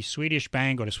 if the Swedish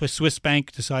bank or the Swiss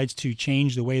bank decides to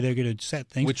change the way they're going to set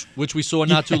things, which we saw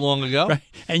not too long ago, right?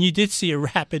 And you did see a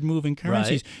rapid move in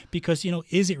currencies because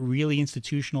is it really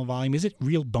institutional volume? Is it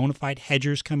real bona fide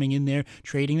hedgers coming in there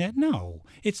trading that? No,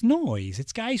 it's noise.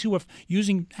 It's guys who are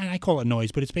using, and I call it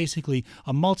noise, but it's basically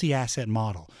a multi-asset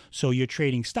model. So you're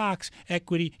trading stocks,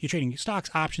 equity, you're trading stocks,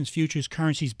 options, futures,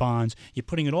 currencies, bonds. You're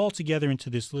putting it all together into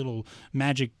this little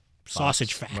magic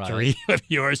sausage factory of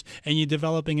yours, and you're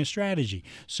developing a strategy.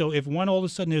 So if all of a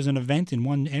sudden there's an event in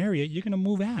one area, you're going to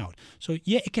move out. So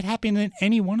yeah, it could happen in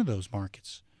any one of those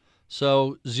markets.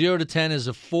 So 0 to 10 is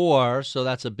a 4, so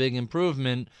that's a big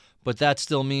improvement, but that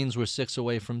still means we're 6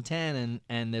 away from 10,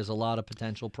 and there's a lot of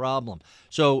potential problem.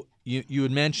 So you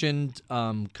had mentioned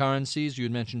currencies, you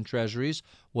had mentioned treasuries.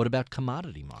 What about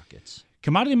commodity markets?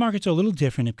 Commodity markets are a little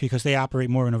different because they operate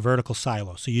more in a vertical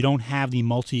silo. So you don't have the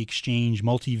multi-exchange,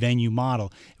 multi-venue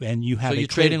model, and you have. So you're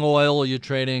trading oil, or you're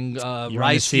trading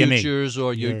rice futures,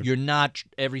 or you're not.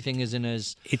 Everything isn't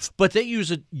as. But they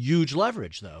use a huge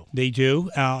leverage, though. They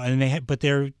do, but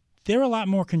they're a lot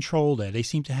more controlled there. They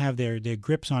seem to have their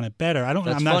grips on it better. I'm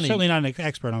certainly not an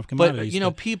expert on commodities.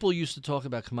 But people used to talk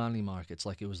about commodity markets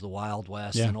like it was the Wild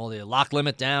West, and all the lock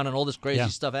limit down, and all this crazy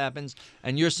stuff happens.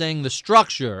 And you're saying the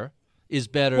structure is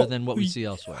better than what we see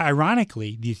elsewhere.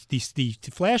 Ironically, the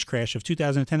flash crash of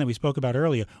 2010 that we spoke about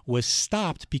earlier was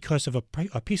stopped because of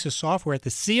a piece of software at the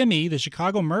CME, the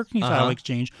Chicago Mercantile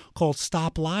Exchange, called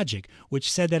Stop Logic, which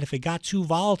said that if it got too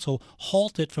volatile,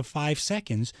 halt it for 5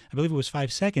 seconds. I believe it was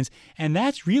 5 seconds. And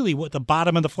that's really what the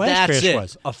bottom of the flash crash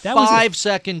was. A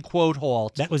 5-second quote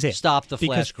halt. That was it. Stop the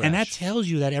flash crash. And that tells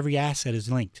you that every asset is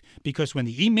linked. Because when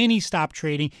the E-mini stopped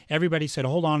trading, everybody said,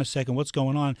 hold on a second, what's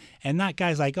going on? And not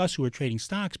guys like us who are trading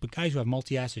stocks, but guys who have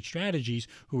multi-asset strategies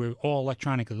who are all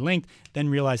electronically linked then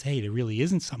realize, hey, there really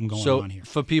isn't something going on here.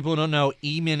 So for people who don't know,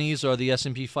 E-minis are the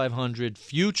S&P 500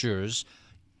 futures.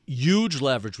 Huge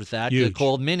leverage with that. Huge. They're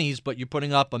called minis, but you're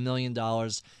putting up $1 million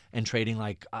and trading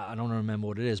like, I don't remember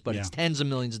what it is, but it's tens of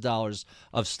millions of dollars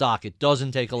of stock. It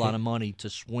doesn't take a lot of money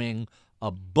to swing a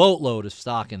boatload of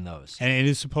stock in those. And it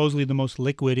is supposedly the most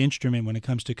liquid instrument when it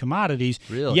comes to commodities.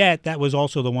 Really? Yet that was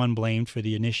also the one blamed for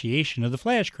the initiation of the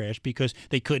flash crash because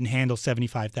they couldn't handle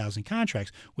 75,000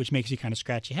 contracts, which makes you kind of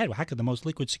scratch your head. Well, how could the most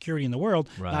liquid security in the world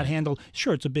not handle?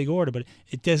 Sure, it's a big order, but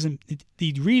it doesn't.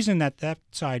 The reason that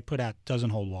side put out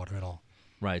doesn't hold water at all.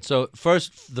 Right. So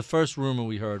the first rumor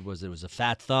we heard was it was a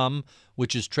fat thumb,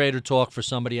 which is trader talk for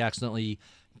somebody accidentally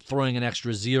throwing an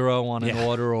extra zero on an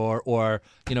order or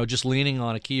just leaning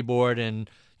on a keyboard. And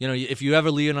if you ever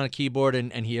lean on a keyboard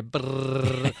and hear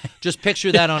brrr, just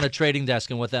picture that on a trading desk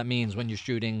and what that means when you're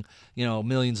shooting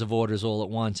millions of orders all at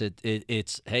once.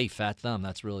 It's hey, fat thumb,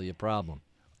 that's really a problem.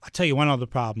 I'll tell you one other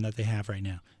problem that they have right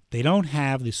now. They don't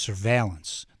have the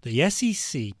surveillance. The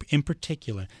SEC, in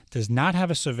particular, does not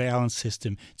have a surveillance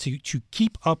system to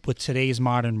keep up with today's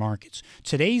modern markets.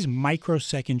 Today's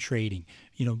microsecond trading,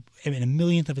 in a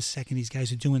millionth of a second, these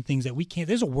guys are doing things that we can't.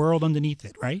 There's a world underneath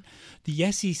it, right?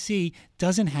 The SEC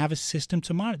doesn't have a system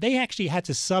to monitor. They actually had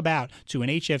to sub out to an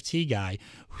HFT guy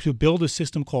to build a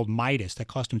system called Midas that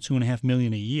cost them $2.5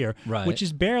 million a year, which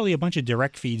is barely a bunch of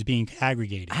direct feeds being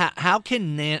aggregated. How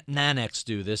can Nanex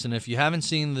do this? And if you haven't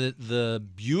seen the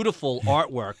beautiful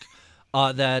artwork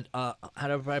that how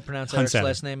do I pronounce Eric's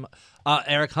last name?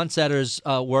 Eric Hunsetter's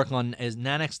work on is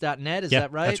nanex.net. Is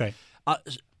that right? That's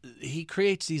right. He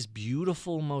creates these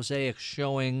beautiful mosaics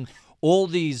showing all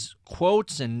these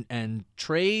quotes and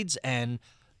trades and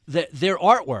their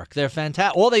artwork. They're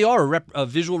fantastic. All they are a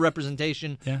visual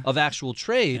representation of actual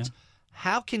trades. Yeah.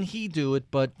 How can he do it,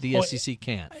 but the SEC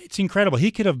can't? It's incredible. He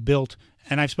could have built,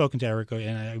 and I've spoken to Eric,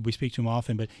 and we speak to him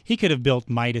often, but he could have built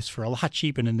Midas for a lot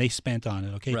cheaper than they spent on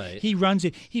it, okay? Right. He runs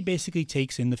it. He basically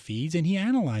takes in the feeds, and he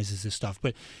analyzes this stuff.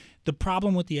 But the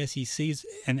problem with the SEC is,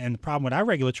 and the problem with our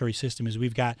regulatory system is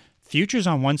we've got futures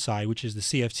on one side, which is the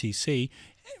CFTC.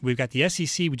 We've got the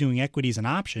SEC doing equities and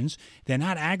options. They're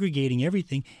not aggregating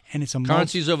everything, and it's a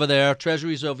currency's over there,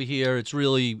 treasury's over here. It's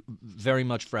really very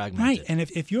much fragmented. Right, and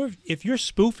if you're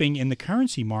spoofing in the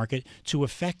currency market to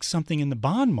affect something in the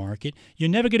bond market, you're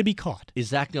never going to be caught. Is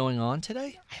that going on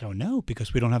today? I don't know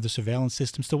because we don't have the surveillance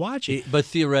systems to watch it. But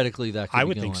theoretically, that could I be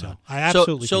would going think so. on. I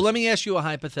absolutely. So let me ask you a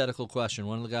hypothetical question.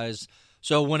 One of the guys.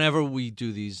 So whenever we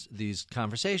do these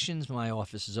conversations, my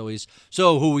office is always,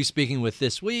 so who are we speaking with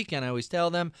this week? And I always tell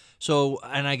them.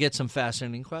 And I get some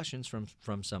fascinating questions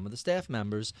from some of the staff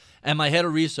members. And my head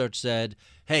of research said,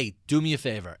 hey, do me a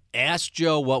favor. Ask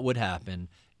Joe what would happen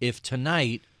if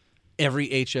tonight every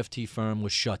HFT firm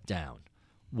was shut down.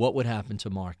 What would happen to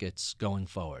markets going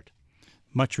forward?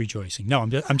 Much rejoicing. No,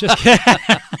 I'm just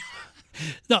kidding.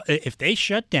 No, if they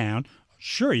shut down,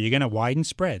 sure, you're going to widen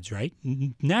spreads, right?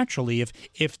 Naturally,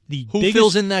 if the who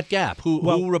fills in that gap?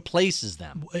 Who replaces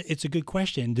them? It's a good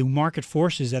question. The market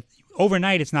forces that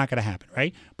overnight it's not going to happen,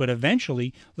 right? But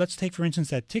eventually, let's take, for instance,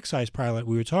 that tick size pilot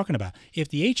we were talking about. If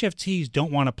the HFTs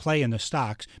don't want to play in the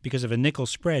stocks because of a nickel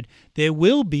spread, there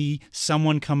will be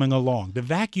someone coming along. The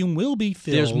vacuum will be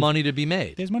filled. There's money to be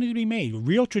made. There's money to be made.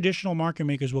 Real traditional market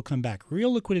makers will come back.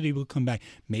 Real liquidity will come back.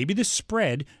 Maybe the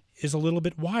spread is a little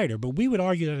bit wider, but we would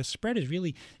argue that a spread is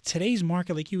really today's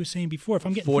market, like you were saying before. If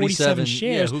I'm getting 47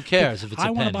 shares, who cares if it's a penny?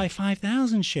 I want to buy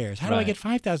 5,000 shares. How do I get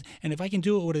 5,000? And if I can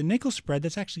do it with a nickel spread,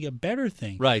 that's actually a better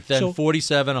thing. Right. Then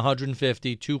 47,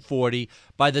 150, 240.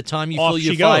 By the time you fill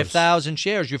your 5,000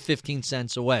 shares, you're 15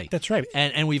 cents away. That's right.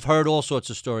 And we've heard all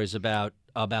sorts of stories about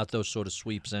those sort of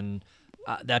sweeps, and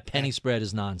that penny spread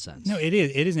is nonsense. No, it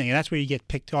is. It isn't. And that's where you get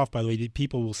picked off, by the way.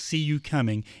 People will see you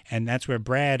coming, and that's where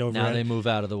Brad over now they move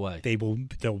out of the way.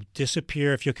 They'll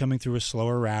disappear if you're coming through a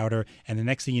slower router, and the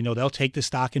next thing you know, they'll take the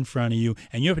stock in front of you,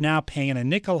 and you're now paying a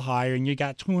nickel higher, and you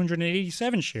got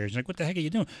 287 shares. You're like, what the heck are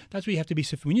you doing? That's what you have to be.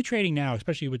 When you're trading now,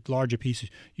 especially with larger pieces,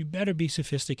 you better be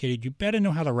sophisticated. You better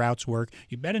know how the routes work.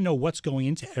 You better know what's going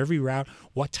into every route,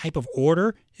 what type of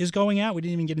order is going out. We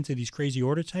didn't even get into these crazy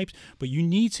order types, but you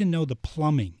need to know the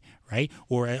plumbing, right?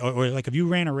 Or like if you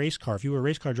ran a race car, if you were a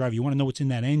race car driver, you want to know what's in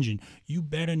that engine, you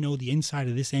better know the inside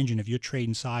of this engine if you're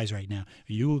trading size right now.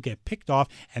 You will get picked off,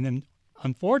 and then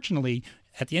unfortunately,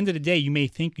 at the end of the day, you may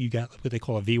think you got what they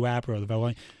call a VWAP or the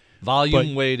value.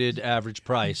 volume-weighted average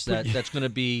price. That's going to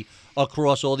be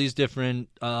across all these different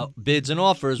bids and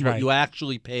offers what you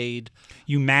actually paid.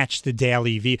 You match the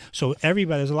daily V. So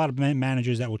there's a lot of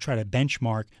managers that will try to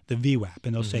benchmark the VWAP,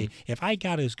 and they'll say, if I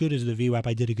got as good as the VWAP,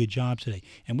 I did a good job today.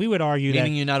 And we would argue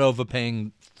Meaning you're not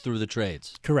overpaying through the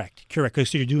trades. Correct,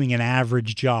 because you're doing an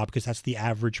average job because that's the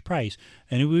average price.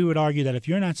 And we would argue that if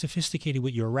you're not sophisticated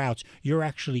with your routes, you're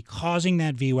actually causing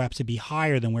that VWAP to be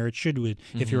higher than where it should be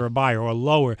if you're a buyer, or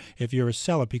lower if you're a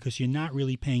seller, because you're not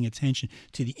really paying attention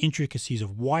to the intricacies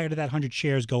of why did that 100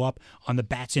 shares go up on the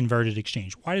BATS inverted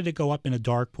exchange? Why did it go up in a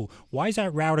dark pool? Why is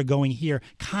that router going here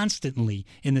constantly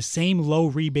in the same low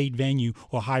rebate venue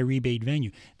or high rebate venue?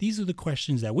 These are the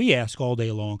questions that we ask all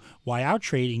day long, why our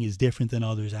trading is different than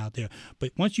others out there.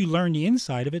 But once you learn the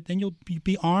inside of it, then you'll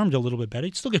be armed a little bit better.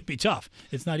 It's still going to be tough.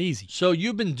 It's not easy. So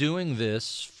you've been doing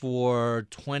this for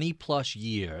 20 plus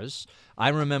years. I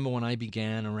remember when I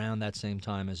began around that same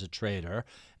time as a trader,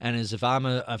 and as if I'm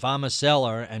a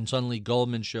seller and suddenly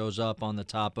Goldman shows up on the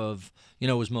top of, it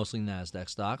was mostly NASDAQ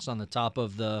stocks, on the top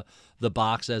of the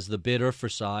box as the bidder for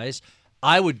size,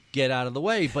 I would get out of the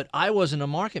way, but I wasn't a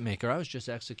market maker. I was just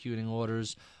executing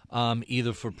orders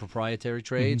either for proprietary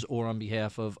trades or on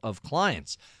behalf of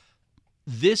clients.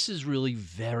 This is really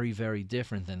very, very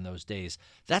different than those days.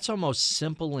 That's almost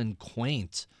simple and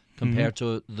quaint compared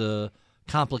to the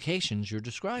complications you're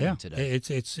describing today.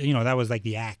 It's that was like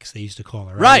the axe, they used to call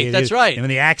it, right? That's right. And when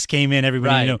the axe came in,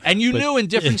 everybody knew. And you knew in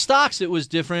different stocks it was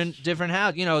different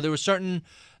how,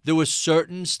 there were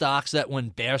certain stocks that when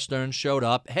Bear Stearns showed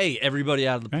up, hey, everybody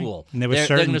out of the pool. And they're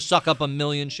going to suck up 1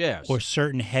 million shares. Or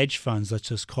certain hedge funds, let's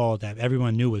just call it that,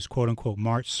 everyone knew was quote-unquote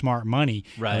smart money.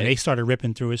 Right. And they started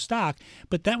ripping through his stock.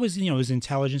 But that was, it was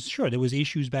intelligence. Sure, there was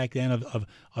issues back then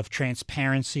of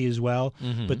transparency as well.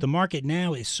 But the market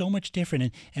now is so much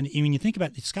different. And when you think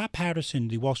about it, Scott Patterson,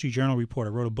 the Wall Street Journal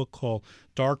reporter, wrote a book called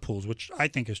Dark Pools, which I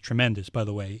think is tremendous, by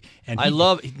the way. And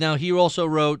now he also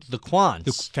wrote The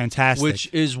Quants. Fantastic.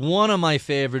 Which is one of my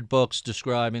favorite books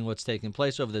describing what's taken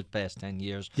place over the past 10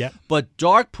 years. Yep. But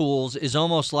Dark Pools is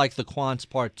almost like The Quants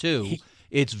Part 2.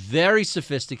 It's very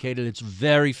sophisticated. It's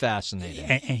very fascinating.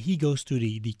 And he goes through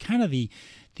the kind of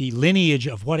the lineage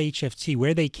of what HFT,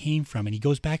 where they came from. And he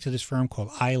goes back to this firm called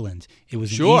Island. It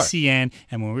was an ECN.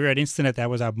 And when we were at Instinet, that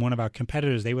was one of our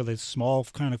competitors. They were this small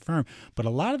kind of firm. But a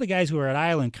lot of the guys who were at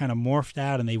Island kind of morphed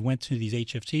out and they went to these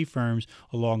HFT firms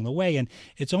along the way. And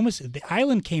it's almost, the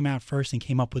Island came out first and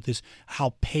came up with this,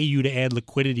 I'll pay you to add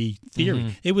liquidity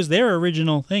theory. It was their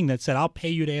original thing that said, I'll pay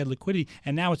you to add liquidity.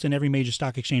 And now it's in every major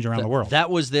stock exchange around the world.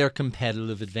 That was their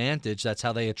competitive advantage. That's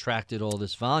how they attracted all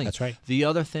this volume. That's right. The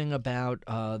other thing about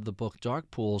the book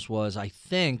Dark Pools was, I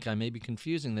may be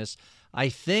confusing this, I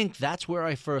think that's where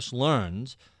I first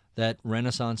learned that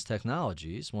Renaissance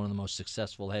Technologies, one of the most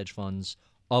successful hedge funds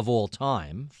of all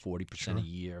time, 40% a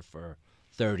year for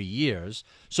 30 years,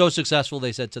 so successful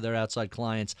they said to their outside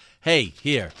clients, hey,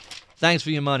 here, thanks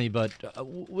for your money, but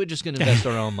we're just going to invest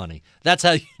our own money. That's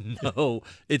how you know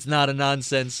it's not a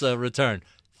nonsense return.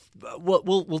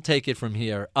 We'll take it from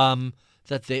here.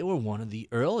 That they were one of the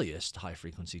earliest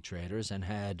high-frequency traders and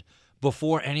had,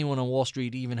 before anyone on Wall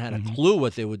Street even had a clue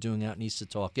what they were doing out in East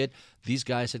Setauket, these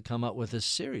guys had come up with a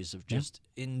series of just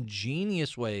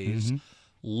ingenious ways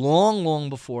long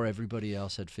before everybody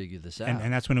else had figured this out.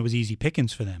 And that's when it was easy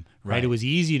pickings for them, right? It was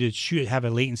easy to have a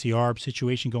latency arb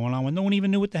situation going on when no one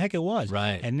even knew what the heck it was.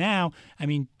 Right. And now,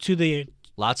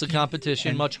 lots of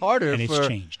competition, much harder. And it's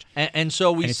changed. And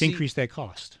so it's increased their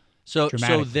cost. So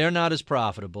they're not as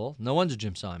profitable. No wonder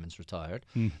Jim Simon's retired.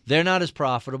 They're not as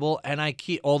profitable, and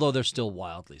although they're still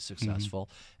wildly successful.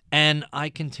 And I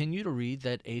continue to read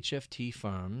that HFT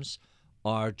firms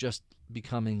are just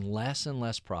becoming less and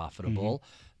less profitable,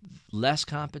 less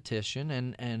competition,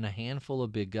 and a handful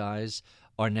of big guys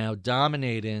are now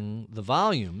dominating the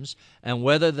volumes. And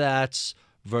whether that's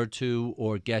Virtu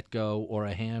or GetGo or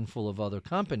a handful of other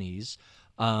companies,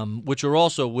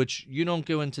 which you don't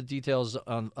go into details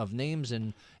of names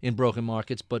in broken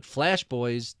markets, but Flash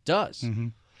Boys does.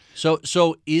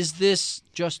 So is this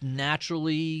just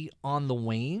naturally on the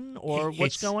wane, or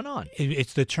what's going on?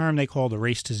 It's the term they call the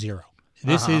race to zero.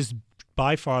 This is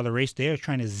by far the race. They are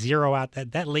trying to zero out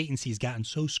that latency has gotten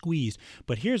so squeezed.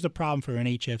 But here's the problem for an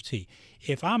HFT.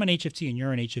 If I'm an HFT and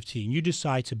you're an HFT and you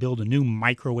decide to build a new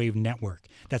microwave network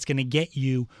that's going to get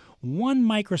you 1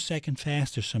 microsecond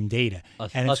faster some data.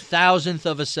 And a thousandth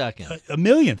of a second. A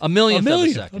millionth. A millionth of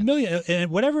a second. A million.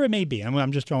 And whatever it may be.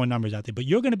 I'm just throwing numbers out there. But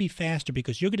you're going to be faster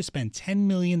because you're going to spend $10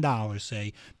 million,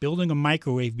 say, building a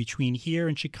microwave between here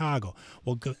and Chicago.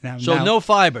 Well, now, no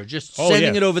fiber, just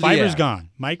sending it over the air. Fiber's gone.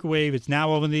 Microwave, it's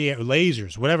now over the air.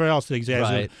 Lasers, whatever else exists.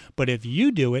 Right. But if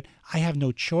you do it, I have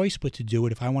no choice but to do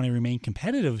it if I want to remain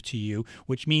competitive to you,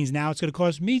 which means now it's going to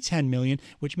cost me $10 million,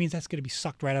 which means that's going to be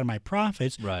sucked right out of my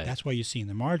profits. Right. That's why you're seeing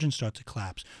the margins start to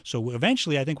collapse. So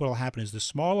eventually, I think what will happen is the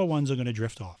smaller ones are going to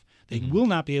drift off. They will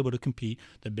not be able to compete.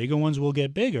 The bigger ones will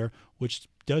get bigger, which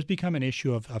does become an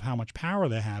issue of how much power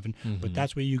they're having. But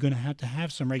that's where you're going to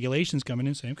have some regulations coming in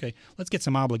and saying, okay, let's get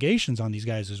some obligations on these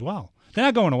guys as well. They're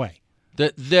not going away.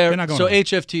 They're not going so away.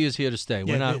 HFT is here to stay.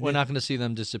 We're not going to see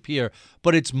them disappear,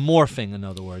 but it's morphing. In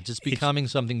other words, it's becoming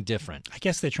something different. I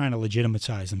guess they're trying to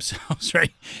legitimize themselves,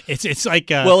 right? It's like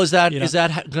well, is that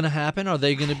going to happen? Are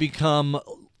they going to become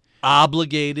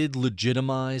obligated,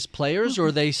 legitimized players, or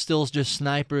are they still just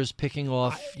snipers picking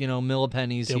off,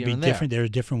 millipennies here and there? They'll be different. There are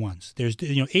different ones. There's,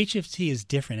 HFT is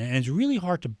different, and it's really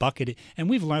hard to bucket it. And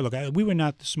we've learned. Look, we were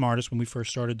not the smartest when we first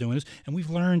started doing this, and we've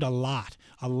learned a lot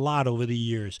over the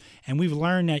years. And we've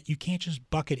learned that you can't just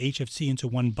bucket HFT into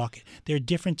one bucket. There are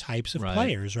different types of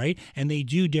players, right? And they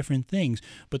do different things.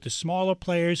 But the smaller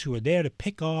players who are there to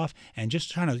pick off and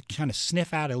just trying to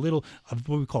sniff out a little of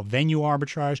what we call venue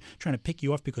arbitrage, trying to pick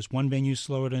you off because one venue is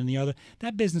slower than the other,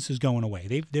 that business is going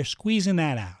away. They're squeezing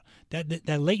that out.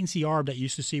 That latency arb that you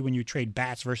used to see when you trade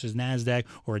BATS versus NASDAQ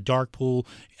or a dark pool,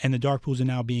 and the dark pools are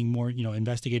now being more,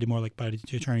 investigated more like by the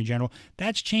Attorney General,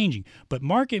 that's changing. But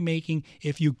market making,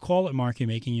 if you call it market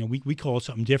making, we call it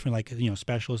something different like,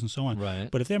 specialists and so on. Right.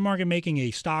 But if they're market making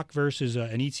a stock versus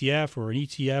an ETF or an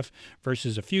ETF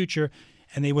versus a future,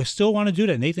 and they still want to do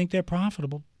that and they think they're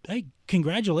profitable, hey,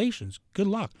 congratulations. Good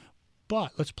luck.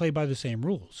 But let's play by the same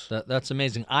rules. That's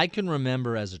amazing. I can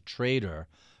remember as a trader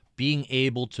being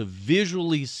able to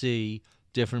visually see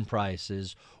different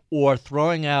prices or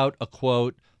throwing out a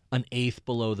quote an eighth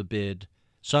below the bid,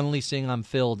 suddenly seeing I'm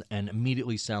filled and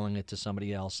immediately selling it to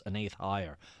somebody else an eighth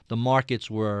higher. The markets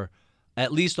were,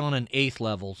 at least on an eighth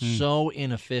level, so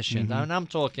inefficient. And I'm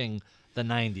talking the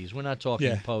 90s. We're not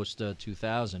talking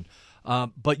post-2000.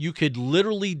 But you could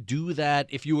literally do that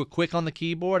if you were quick on the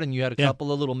keyboard and you had a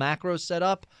couple of little macros set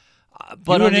up.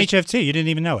 But you were an HFT. You didn't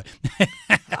even know it.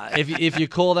 If you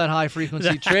call that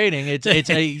high-frequency trading, it's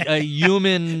a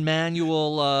human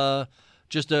manual,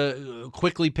 just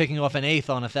quickly picking off an eighth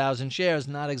on 1,000 shares.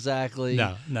 Not exactly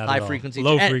not high-frequency.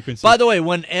 Low frequency. By the way,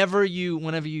 whenever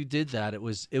you did that, it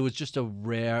was just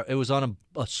it was on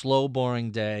a slow,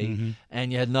 boring day,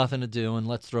 and you had nothing to do, and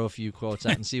let's throw a few quotes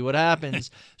out and see what happens.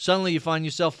 Suddenly you find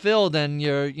yourself filled, and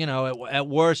you're, at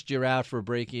worst, you're out for a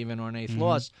break-even or an eighth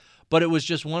loss. But it was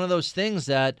just one of those things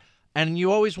that, and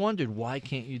you always wondered, why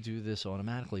can't you do this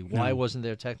automatically? Why wasn't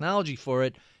there technology for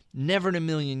it? Never in a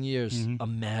million years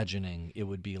imagining it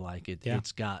would be like it. Yeah.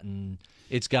 It's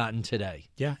gotten today.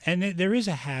 Yeah, and there is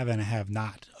a have and a have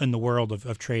not in the world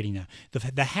of trading now.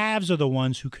 The haves are the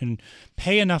ones who can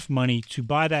pay enough money to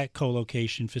buy that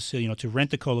co-location facility, to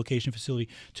rent the co-location facility,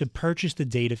 to purchase the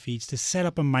data feeds, to set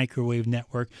up a microwave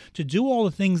network, to do all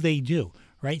the things they do.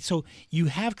 Right, so you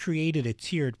have created a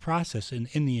tiered process in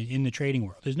the trading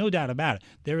world. There's no doubt about it.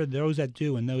 There are those that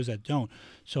do and those that don't.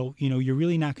 So you're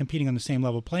really not competing on the same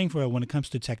level playing field when it comes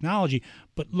to technology.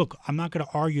 But look, I'm not going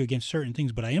to argue against certain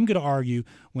things, but I am going to argue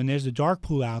when there's a dark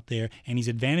pool out there and he's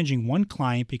advantaging one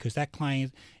client because that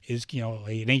client is an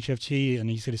HFT and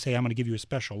he's going to say I'm going to give you a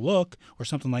special look or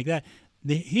something like that.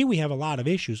 Here we have a lot of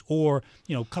issues, or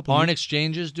a couple. Aren't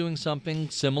exchanges doing something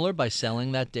similar by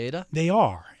selling that data? They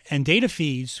are, and data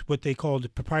feeds, what they call the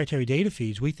proprietary data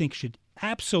feeds, we think should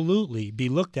absolutely be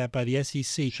looked at by the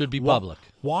SEC. Should be public.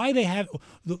 Why they have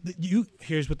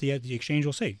Here's what the exchange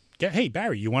will say. Hey,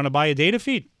 Barry, you want to buy a data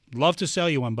feed? Love to sell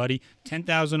you one, buddy.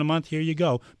 $10,000 a month. Here you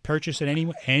go. Purchase it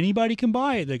anywhere. Anybody can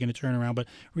buy it. They're going to turn around, but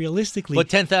realistically, but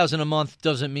 $10,000 a month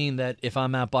doesn't mean that if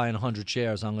I'm out buying 100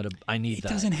 shares, I need that.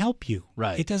 It doesn't help you.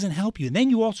 Right. It doesn't help you. And then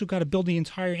you also got to build the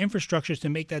entire infrastructures to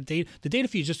make that data. The data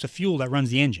feed is just a fuel that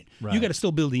runs the engine. Right. You got to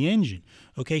still build the engine.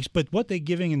 Okay. But what they're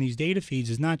giving in these data feeds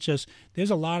is not just.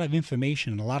 There's a lot of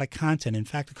information and a lot of content. In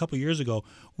fact, a couple of years ago,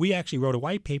 we actually wrote a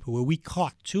white paper where we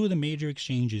caught two of the major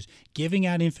exchanges giving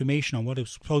out information on what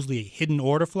is supposedly a hidden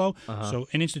order flow. So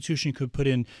an institution could put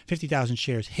in 50,000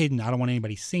 shares hidden. I don't want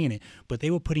anybody seeing it. But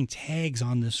they were putting tags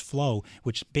on this flow,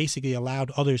 which basically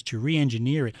allowed others to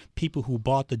re-engineer it, people who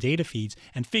bought the data feeds,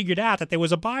 and figured out that there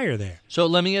was a buyer there. So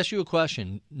let me ask you a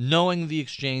question. Knowing the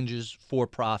exchanges for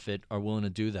profit are willing to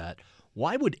do that,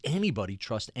 why would anybody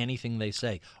trust anything they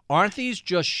say? Aren't these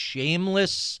just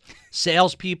shameless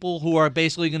salespeople who are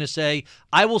basically going to say,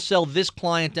 I will sell this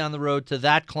client down the road to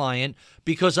that client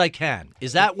because I can?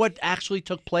 Is that what actually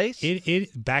took place?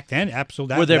 Back then,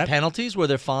 absolutely. Were there penalties? Were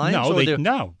there fines?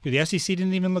 No. The SEC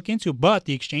didn't even look into it. But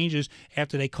the exchanges,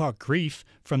 after they caught grief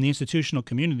from the institutional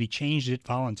community, changed it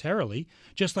voluntarily.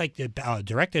 Just like the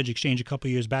Direct Edge Exchange a couple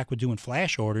of years back were doing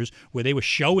flash orders where they were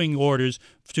showing orders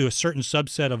to a certain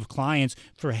subset of clients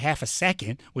for half a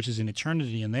second, which is an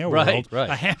eternity in their world. Right.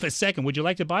 A half a second. Would you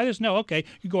like to buy this? No. Okay.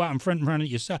 You go out in front and run it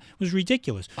yourself. It was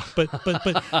ridiculous. But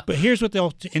here's what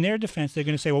they'll, in their defense, they're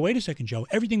going to say, well, wait a second, Joe.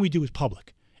 Everything we do is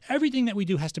public. Everything that we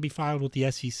do has to be filed with the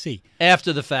SEC.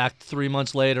 After the fact, 3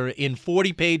 months later, in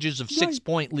 40 pages of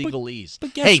 6-point legalese.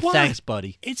 But guess what? Thanks,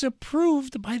 buddy. It's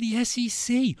approved by the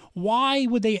SEC. Why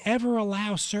would they ever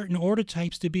allow certain order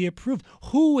types to be approved?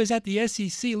 Who is at the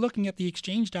SEC looking at the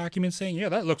exchange documents saying, yeah,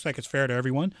 that looks like it's fair to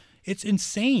everyone? It's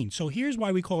insane. So here's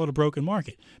why we call it a broken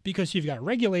market. Because you've got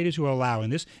regulators who are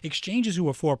allowing this, exchanges who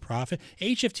are for profit,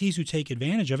 HFTs who take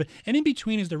advantage of it, and in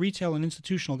between is the retail and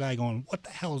institutional guy going, what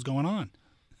the hell is going on?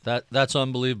 That's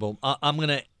unbelievable. I'm going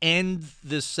to end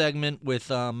this segment with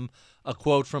a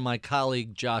quote from my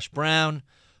colleague Josh Brown,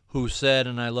 who said,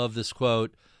 and I love this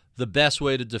quote, the best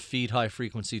way to defeat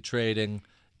high-frequency trading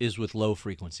is with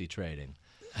low-frequency trading.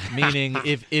 Meaning,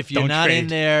 if you're not in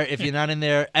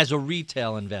there as a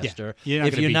retail investor,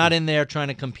 if you're not in there trying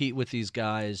to compete with these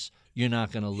guys, you're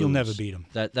not going to lose. You'll never beat them.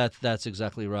 That's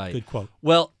exactly right. Good quote.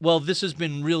 Well, this has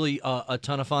been really a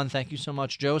ton of fun. Thank you so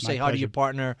much, Joe. Say hi to your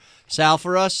partner, Sal,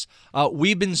 for us.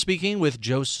 We've been speaking with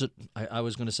Joe. I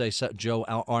was going to say Joe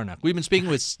Arnuk. We've been speaking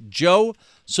with Joe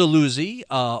Saluzzi,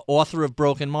 author of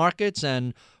Broken Markets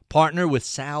and partner with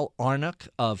Sal Arnuk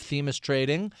of Themis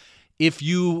Trading. If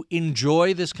you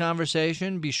enjoy this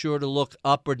conversation, be sure to look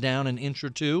up or down an inch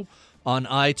or two on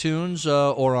iTunes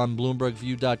or on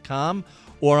BloombergView.com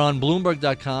or on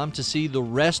Bloomberg.com to see the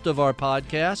rest of our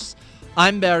podcasts.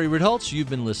 I'm Barry Ritholtz. You've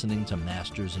been listening to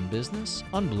Masters in Business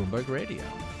on Bloomberg Radio.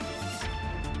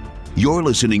 You're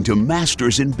listening to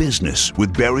Masters in Business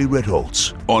with Barry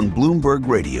Ritholtz on Bloomberg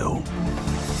Radio.